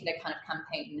particular kind of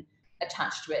campaign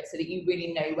attached to it, so that you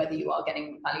really know whether you are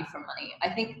getting value for money. I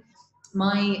think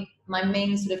my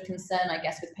main sort of concern, I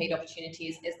guess, with paid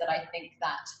opportunities is that I think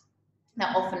that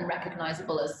they're often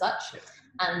recognizable as such,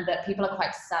 and that people are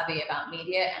quite savvy about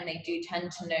media, and they do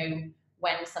tend to know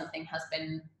when something has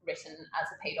been written as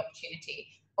a paid opportunity.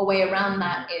 A way around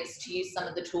that is to use some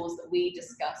of the tools that we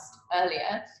discussed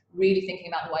earlier, really thinking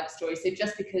about the wider story. So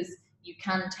just because you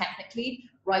can technically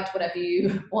write whatever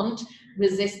you want,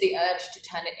 resist the urge to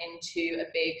turn it into a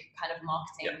big kind of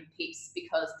marketing piece,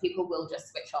 because people will just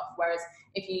switch off. Whereas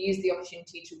if you use the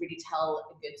opportunity to really tell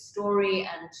a good story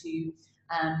and to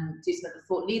do some of the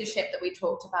thought leadership that we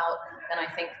talked about, then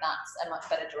I think that's a much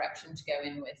better direction to go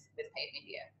in with paid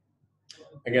media.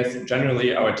 I guess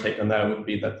generally our take on that would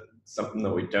be that something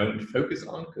that we don't focus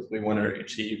on, because we want to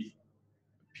achieve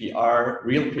PR,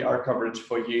 real PR coverage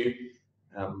for you.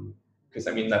 Because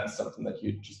I mean, that's something that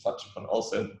you just touched upon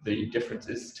also. The difference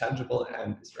is tangible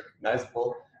and is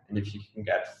recognizable. And if you can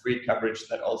get free coverage,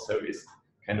 that also is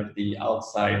kind of the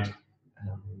outside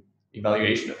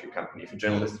evaluation of your company. If a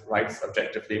journalist writes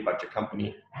objectively about your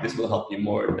company, this will help you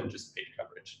more than just paid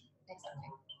coverage. Exactly.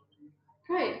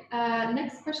 Great.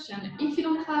 Next question. If you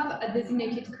don't have a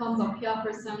designated comms or PR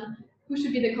person, who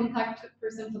should be the contact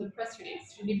person for the press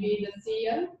release? Should it be the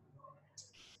CEO?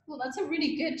 Well, that's a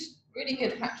really good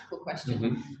practical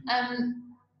question.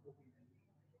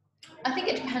 I think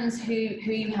it depends who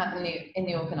you have in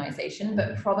the organization,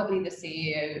 but probably the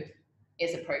CEO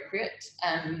is appropriate.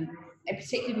 And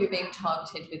particularly if you're being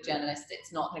targeted with journalists,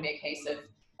 it's not going to be a case of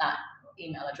that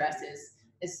email address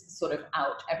is sort of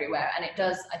out everywhere. And it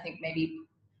does, I think, maybe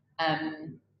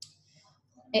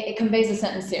it conveys a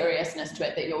certain seriousness to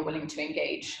it that you're willing to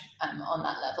engage on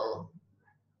that level.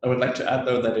 I would like to add,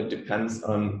 though, that it depends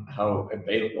on how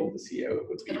available the CEO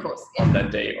would be, of course, on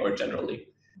that day or generally.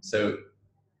 So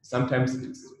sometimes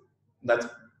that's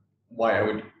why I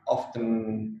would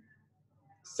often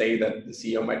say that the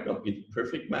CEO might not be the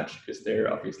perfect match, because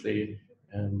they're obviously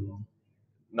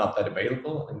not that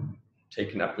available and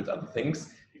taken up with other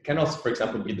things. It can also, for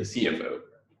example, be the CFO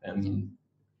and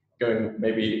going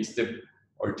maybe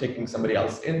or taking somebody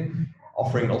else in,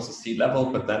 offering also C-level,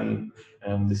 but then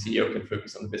the CEO can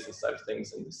focus on the business side of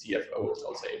things, and the CFO is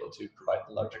also able to provide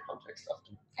the larger context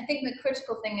often. I think the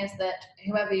critical thing is that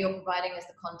whoever you're providing as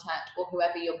the contact, or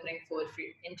whoever you're putting forward for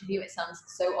your interview, it sounds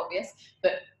so obvious,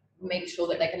 but make sure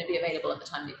that they're going to be available at the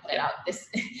time you put it out.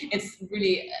 It's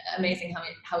really amazing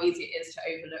how easy it is to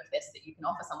overlook this, that you can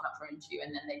offer someone up for an interview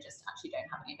and then they just actually don't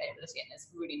have any availability, and there's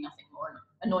really nothing more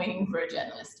annoying for a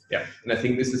journalist. Yeah, and I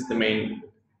think this is the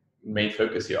main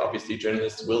focus here. Obviously,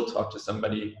 journalists will talk to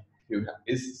somebody who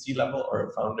is C-level or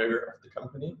a founder of the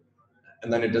company,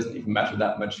 and then it doesn't even matter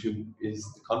that much who is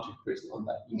the contact person on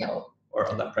that email or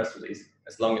on that press release,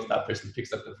 as long as that person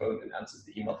picks up the phone and answers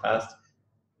the email fast.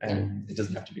 And it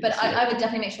doesn't have to be. But I would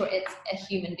definitely make sure it's a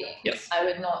human being. Yes. I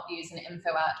would not use an info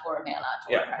at or a mail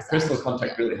at or a press personal at.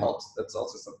 contact really helps. That's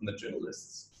also something that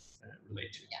journalists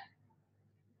relate to.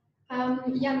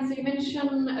 Jan, so you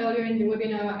mentioned earlier in the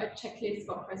webinar a checklist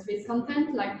for press release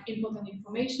content, like important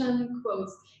information,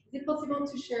 quotes. Is it possible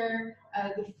to share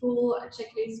the full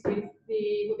checklist with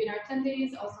the webinar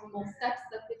attendees, or some more steps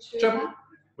that they should have?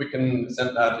 We can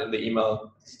send that in the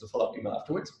email, the follow-up email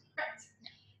afterwards. Right.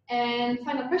 And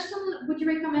final question, would you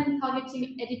recommend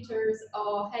targeting editors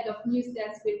or head of news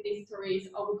desks with these stories,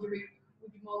 or would you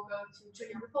more go to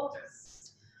junior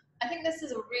reporters? I think this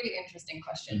is a really interesting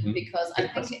question, because I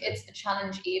think it's a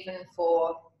challenge even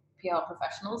for PR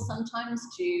professionals sometimes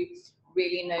to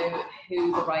really know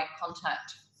who the right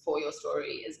contact for your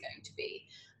story is going to be.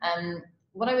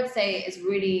 What I would say is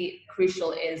really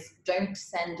crucial is don't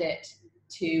send it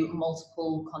to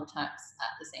multiple contacts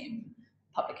at the same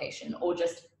publication, or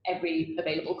just every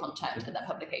available contact at that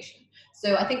publication.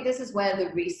 So I think this is where the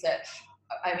research,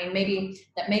 I mean, maybe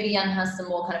Jan has some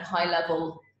more kind of high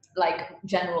level, like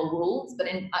general rules, but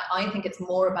I think it's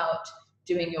more about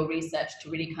doing your research to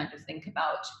really kind of think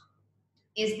about,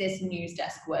 is this news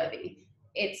desk worthy?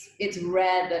 It's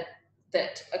rare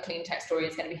that a clean tech story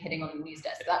is going to be hitting on the news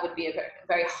desk. That would be a very,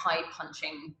 very high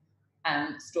punching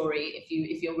story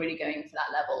if you're really going for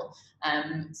that level.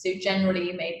 So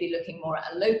generally you may be looking more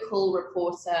at a local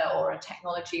reporter or a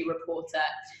technology reporter.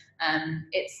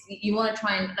 You want to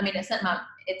try and, I mean, a certain amount,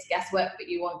 it's guesswork, but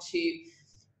you want to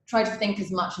try to think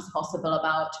as much as possible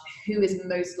about who is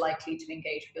most likely to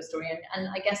engage with your story, and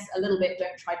I guess a little bit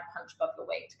don't try to punch above your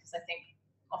weight, because I think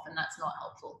often that's not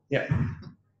helpful. Yeah,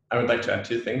 I would like to add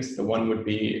two things. The one would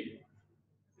be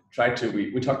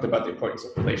we talked about the importance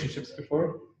of relationships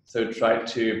before. So try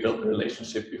to build a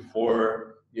relationship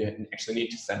before you actually need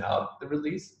to send out the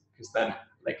release, because then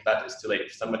like that is too late.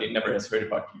 If somebody never has heard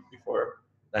about you before,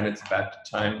 then it's a bad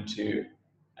time to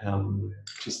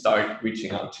start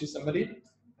reaching out to somebody.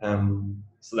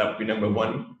 So that would be number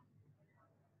one.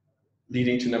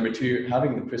 Leading to number two,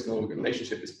 having the personal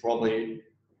relationship is probably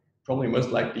most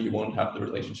likely you won't have the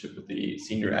relationship with the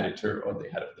senior editor or the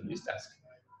head of the news desk.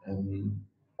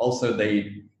 Also,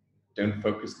 they don't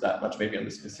focus that much maybe on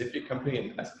the specific company,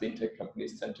 and as clean tech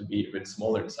companies tend to be a bit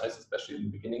smaller in size, especially in the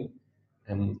beginning.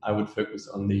 And I would focus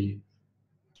on the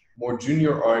more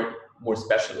junior or more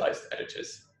specialized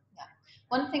editors. Yeah.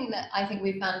 One thing that I think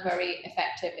we found very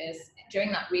effective is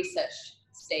during that research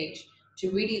stage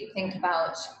to really think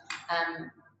about,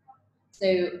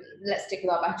 so let's stick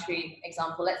with our battery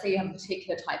example. Let's say you have a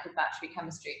particular type of battery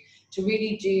chemistry, to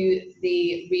really do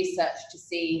the research to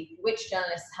see which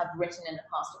journalists have written in the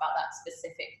past about that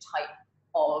specific type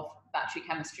of battery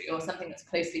chemistry or something that's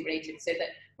closely related, so that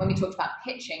when we talked about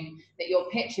pitching, that your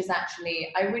pitch is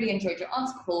actually, I really enjoyed your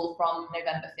article from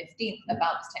November 15th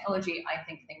about this technology. I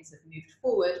think things have moved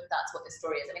forward. That's what the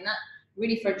story is. I mean, that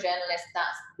really for a journalist,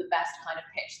 that's the best kind of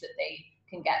pitch that they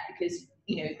can get, because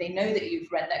they know that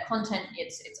you've read their content,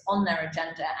 it's on their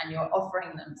agenda, and you're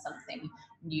offering them something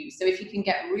new. So if you can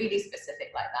get really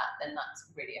specific like that, then that's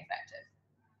really effective.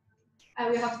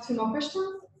 We have 2 more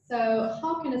questions. So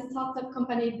how can a startup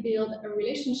company build a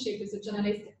relationship with a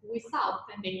journalist without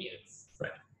sending news?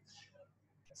 Right.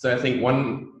 So I think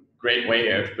one great way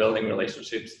of building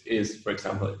relationships is, for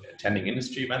example, attending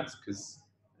industry events, because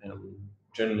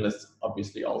journalists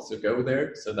obviously also go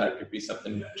there. So that could be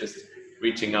something, just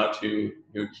reaching out to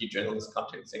your key journalist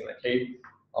contact, saying like, hey,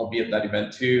 I'll be at that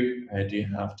event too. Do you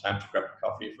have time to grab a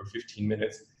coffee for 15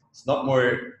 minutes? It's not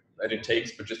more that it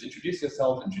takes, but just introduce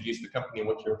yourself, introduce the company,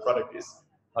 what your product is,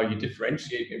 how you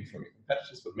differentiate it from your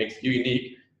competitors, what makes you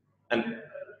unique. And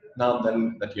now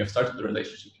then that you have started the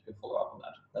relationship, you can follow up on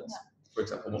that. That's, for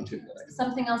example, one tip.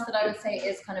 Something else that I would say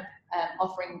is kind of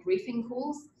offering briefing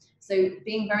calls. So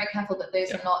being very careful that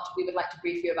those are not, we would like to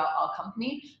brief you about our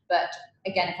company, but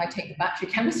again, if I take the battery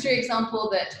chemistry example,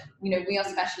 that we are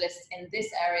specialists in this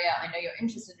area, I know you're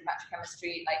interested in battery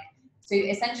chemistry, so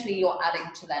essentially you're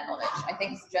adding to their knowledge. I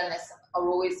think journalists are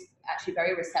always actually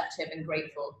very receptive and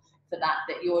grateful for that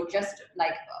you're just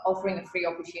offering a free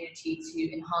opportunity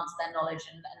to enhance their knowledge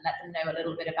and let them know a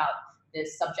little bit about the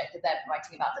subject that they're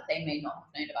writing about that they may not have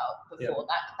known about before.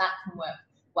 That can work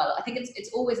well. I think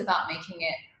it's always about making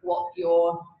it what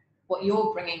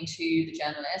you're bringing to the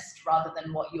journalist rather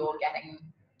than what you're getting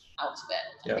out of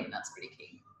it. I think that's pretty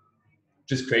key.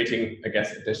 Just creating, I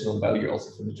guess, additional value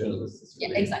also for the journalists. Is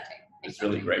really, exactly. It's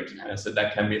really great. So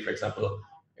that can be, for example,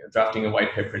 drafting a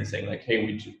white paper and saying like, hey,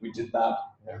 we did that,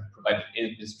 provided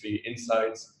industry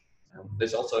insights.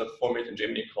 There's also a format in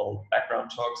Germany called background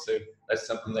talk. So that's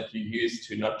something that you use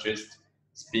to not just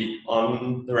speak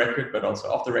on the record, but also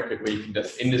off the record, where you can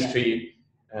discuss industry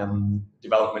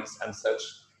developments and such,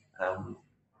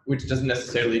 which doesn't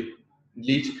necessarily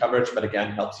lead to coverage, but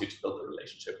again, helps you to build a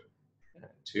relationship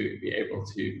to be able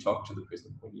to talk to the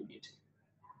person when you need to.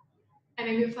 And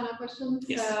maybe a final question.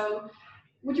 Yes. So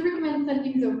would you recommend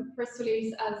sending the press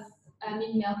release as an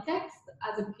email text,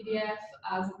 as a PDF,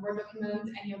 as a Word document,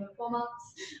 any other format?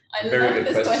 I love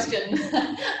this question.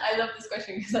 I love this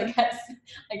question because I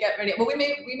get ready. Well, we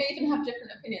may even have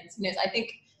different opinions. I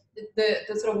think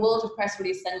the sort of world of press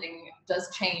release sending does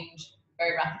change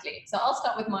very rapidly. So I'll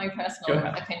start with my personal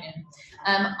opinion.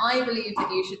 I believe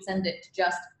that you should send it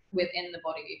just within the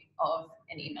body of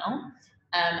an email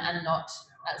and not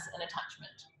as an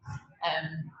attachment.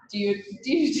 Do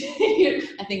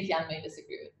you I think Jan may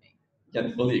disagree with me.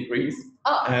 Jan fully agrees.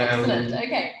 Oh, excellent.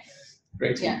 Okay.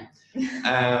 Great. Yeah.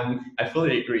 I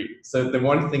fully agree. So the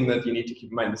one thing that you need to keep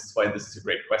in mind, this is why this is a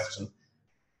great question.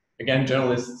 Again,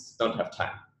 journalists don't have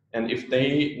time. And if they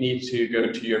need to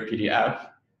go to your PDF,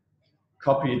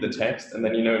 copy the text, and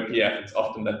then in PDF, it's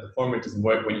often that the format doesn't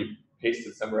work when you paste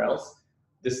it somewhere else.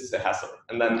 This is a hassle.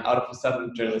 And then out of a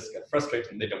sudden, journalists get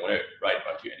frustrated and they don't want to write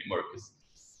about you anymore, because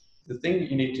the thing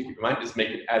you need to keep in mind is make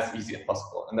it as easy as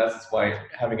possible. And that's why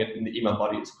having it in the email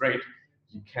body is great.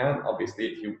 You can, obviously,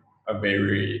 if you are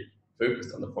very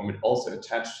focused on the format, also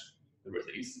attach the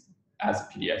release as a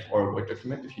PDF or a Word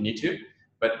document if you need to.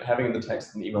 But having the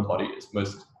text in the email body is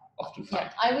most often fine.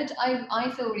 Yeah,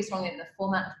 I feel really strongly that the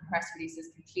format of the press release is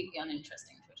completely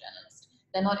uninteresting to a journalist.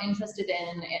 They're not interested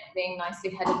in it being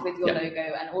nicely headed with your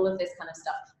logo and all of this kind of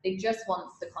stuff. They just want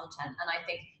the content. And I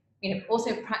think,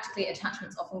 also practically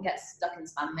attachments often get stuck in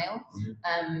spam mail.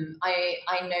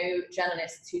 I know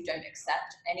journalists who don't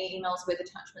accept any emails with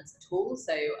attachments at all.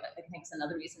 So I think it's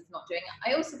another reason for not doing it.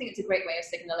 I also think it's a great way of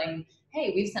signaling,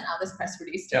 hey, we've sent out this press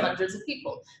release to hundreds of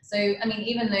people. So, I mean,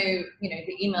 even though,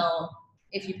 the email,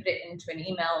 if you put it into an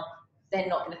email, they're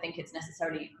not going to think it's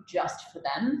necessarily just for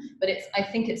them, but I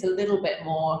think it's a little bit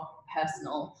more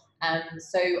personal.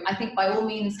 So I think by all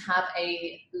means have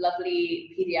a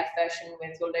lovely PDF version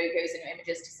with your logos and your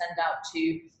images to send out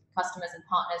to customers and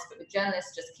partners, but with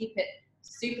journalists, just keep it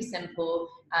super simple,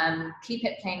 keep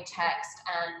it plain text.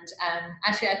 And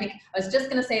actually, I think I was just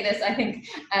going to say this. I think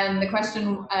the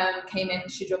question came in: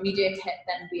 should your media kit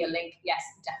then be a link? Yes,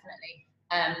 definitely.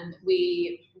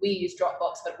 We use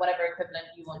Dropbox, but whatever equivalent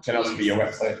you want to use. Can also be your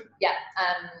website. Yeah,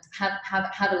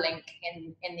 have a link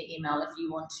in the email if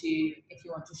you want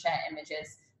to share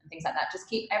images and things like that. Just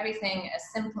keep everything as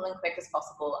simple and quick as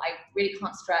possible. I really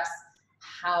can't stress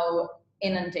how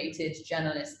inundated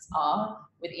journalists are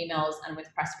with emails and with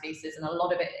press releases, and a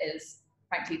lot of it is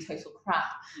frankly total crap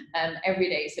every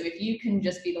day. So if you can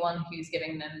just be the one who's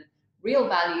giving them real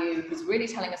value, who's really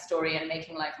telling a story and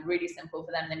making life really simple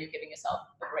for them, then you're giving yourself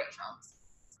a great chance.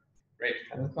 Great,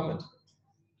 final comment.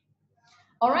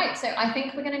 All right, so I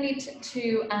think we're going to need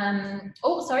to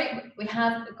oh, sorry, we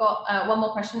have got one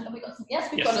more question. Have we got some?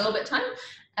 Yes, we've got a little bit of time.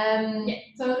 Yeah,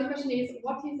 so the question is,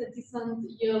 what is a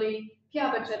decent yearly PR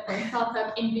budget for a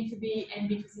startup in B2B and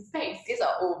B2C space? These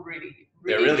are all really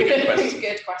good questions.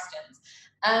 Good questions.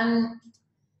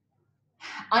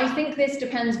 I think this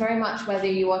depends very much whether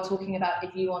you are talking about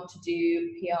if you want to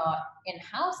do PR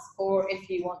in-house or if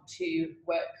you want to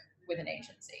work with an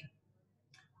agency.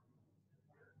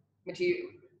 Would you,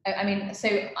 I mean, so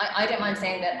I don't mind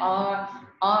saying that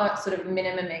our sort of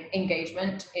minimum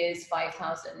engagement is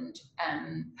 5,000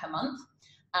 per month.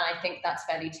 And I think that's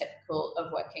fairly typical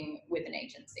of working with an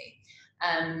agency.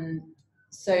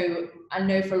 So I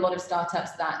know for a lot of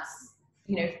startups that's,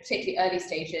 you know, particularly early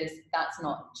stages, that's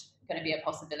not going to be a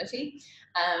possibility.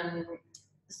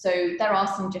 So there are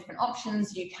some different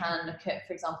options. You can look at,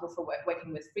 for example, for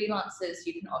working with freelancers,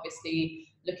 you can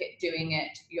obviously look at doing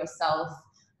it yourself.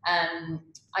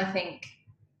 I think,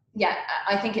 yeah,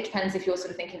 I think it depends if you're sort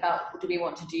of thinking about, do we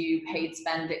want to do paid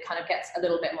spend? It kind of gets a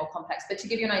little bit more complex, but to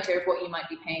give you an idea of what you might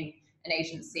be paying an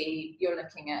agency, you're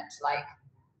looking at like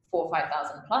 4,000 or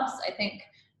 5,000 plus, I think,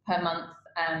 per month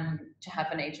to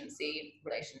have an agency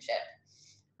relationship.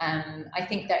 I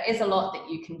think there is a lot that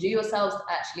you can do yourselves.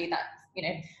 Actually, that, you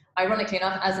know, ironically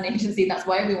enough, as an agency, that's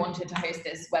why we wanted to host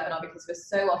this webinar, because we're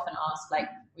so often asked, like,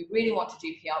 we really want to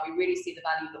do PR, we really see the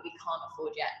value, but we can't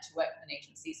afford yet to work with an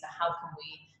agency, so how can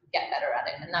we get better at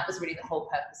it? And that was really the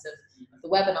whole purpose of the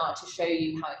webinar, to show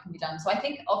you how it can be done. So I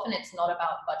think often it's not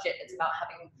about budget, it's about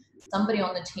having somebody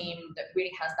on the team that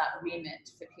really has that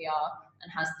remit for PR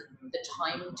and has the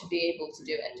time to be able to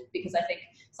do it. Because I think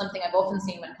something I've often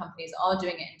seen when companies are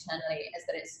doing it internally is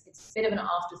that it's a bit of an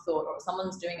afterthought, or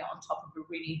someone's doing it on top of a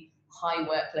really high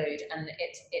workload, and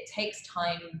it takes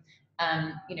time.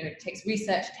 You know, it takes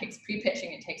research, it takes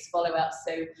pre-pitching, it takes follow-up.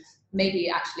 So maybe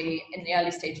actually in the early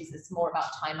stages, it's more about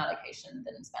time allocation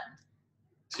than spend.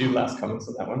 Two last comments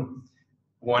on that one.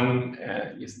 One,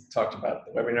 you talked about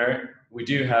the webinar. We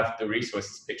do have the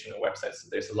resources page on our website, so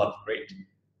there's a lot of great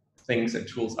things and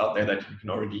tools out there that you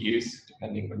can already use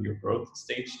depending on your growth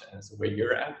stage, so where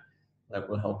you're at, that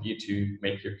will help you to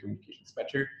make your communications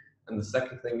better. And the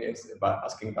second thing is about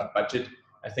asking about budget.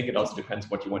 I think it also depends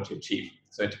what you want to achieve.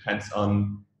 So it depends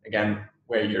on, again,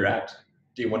 where you're at.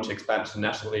 Do you want to expand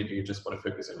internationally? Do you just want to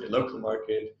focus on your local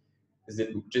market? Is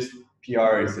it just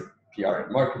PR? Is it PR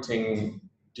and marketing?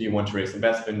 Do you want to raise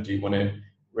investment? Do you want to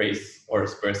raise or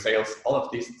spur sales? All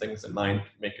of these things in mind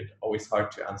make it always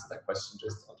hard to answer that question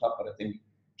just on top. But I think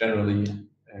generally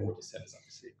what you said is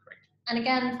obviously correct. And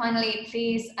again, finally,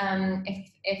 please,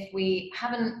 if we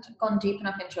haven't gone deep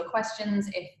enough into your questions,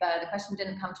 if the question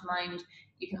didn't come to mind,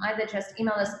 you can either just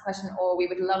email us a question, or we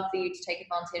would love for you to take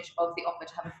advantage of the offer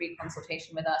to have a free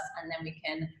consultation with us, and then we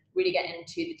can really get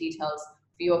into the details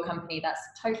for your company. That's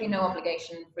totally no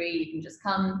obligation, free. You can just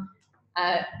come,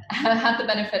 have the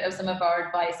benefit of some of our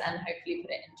advice, and hopefully put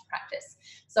it into practice.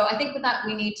 So I think with that,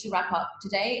 we need to wrap up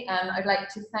today. I'd like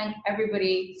to thank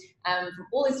everybody from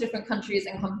all these different countries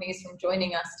and companies from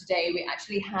joining us today. We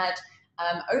actually had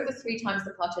over 3 times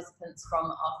the participants from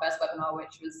our first webinar,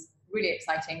 which was really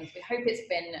exciting. We hope it's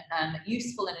been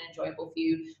useful and enjoyable for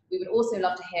you. We would also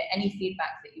love to hear any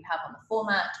feedback that you have on the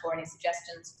format, or any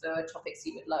suggestions for topics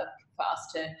you would love for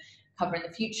us to cover in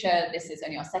the future. This is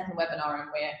only our second webinar, and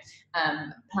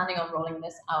we're planning on rolling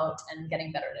this out and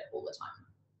getting better at it all the time.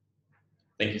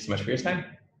 Thank you so much for your time.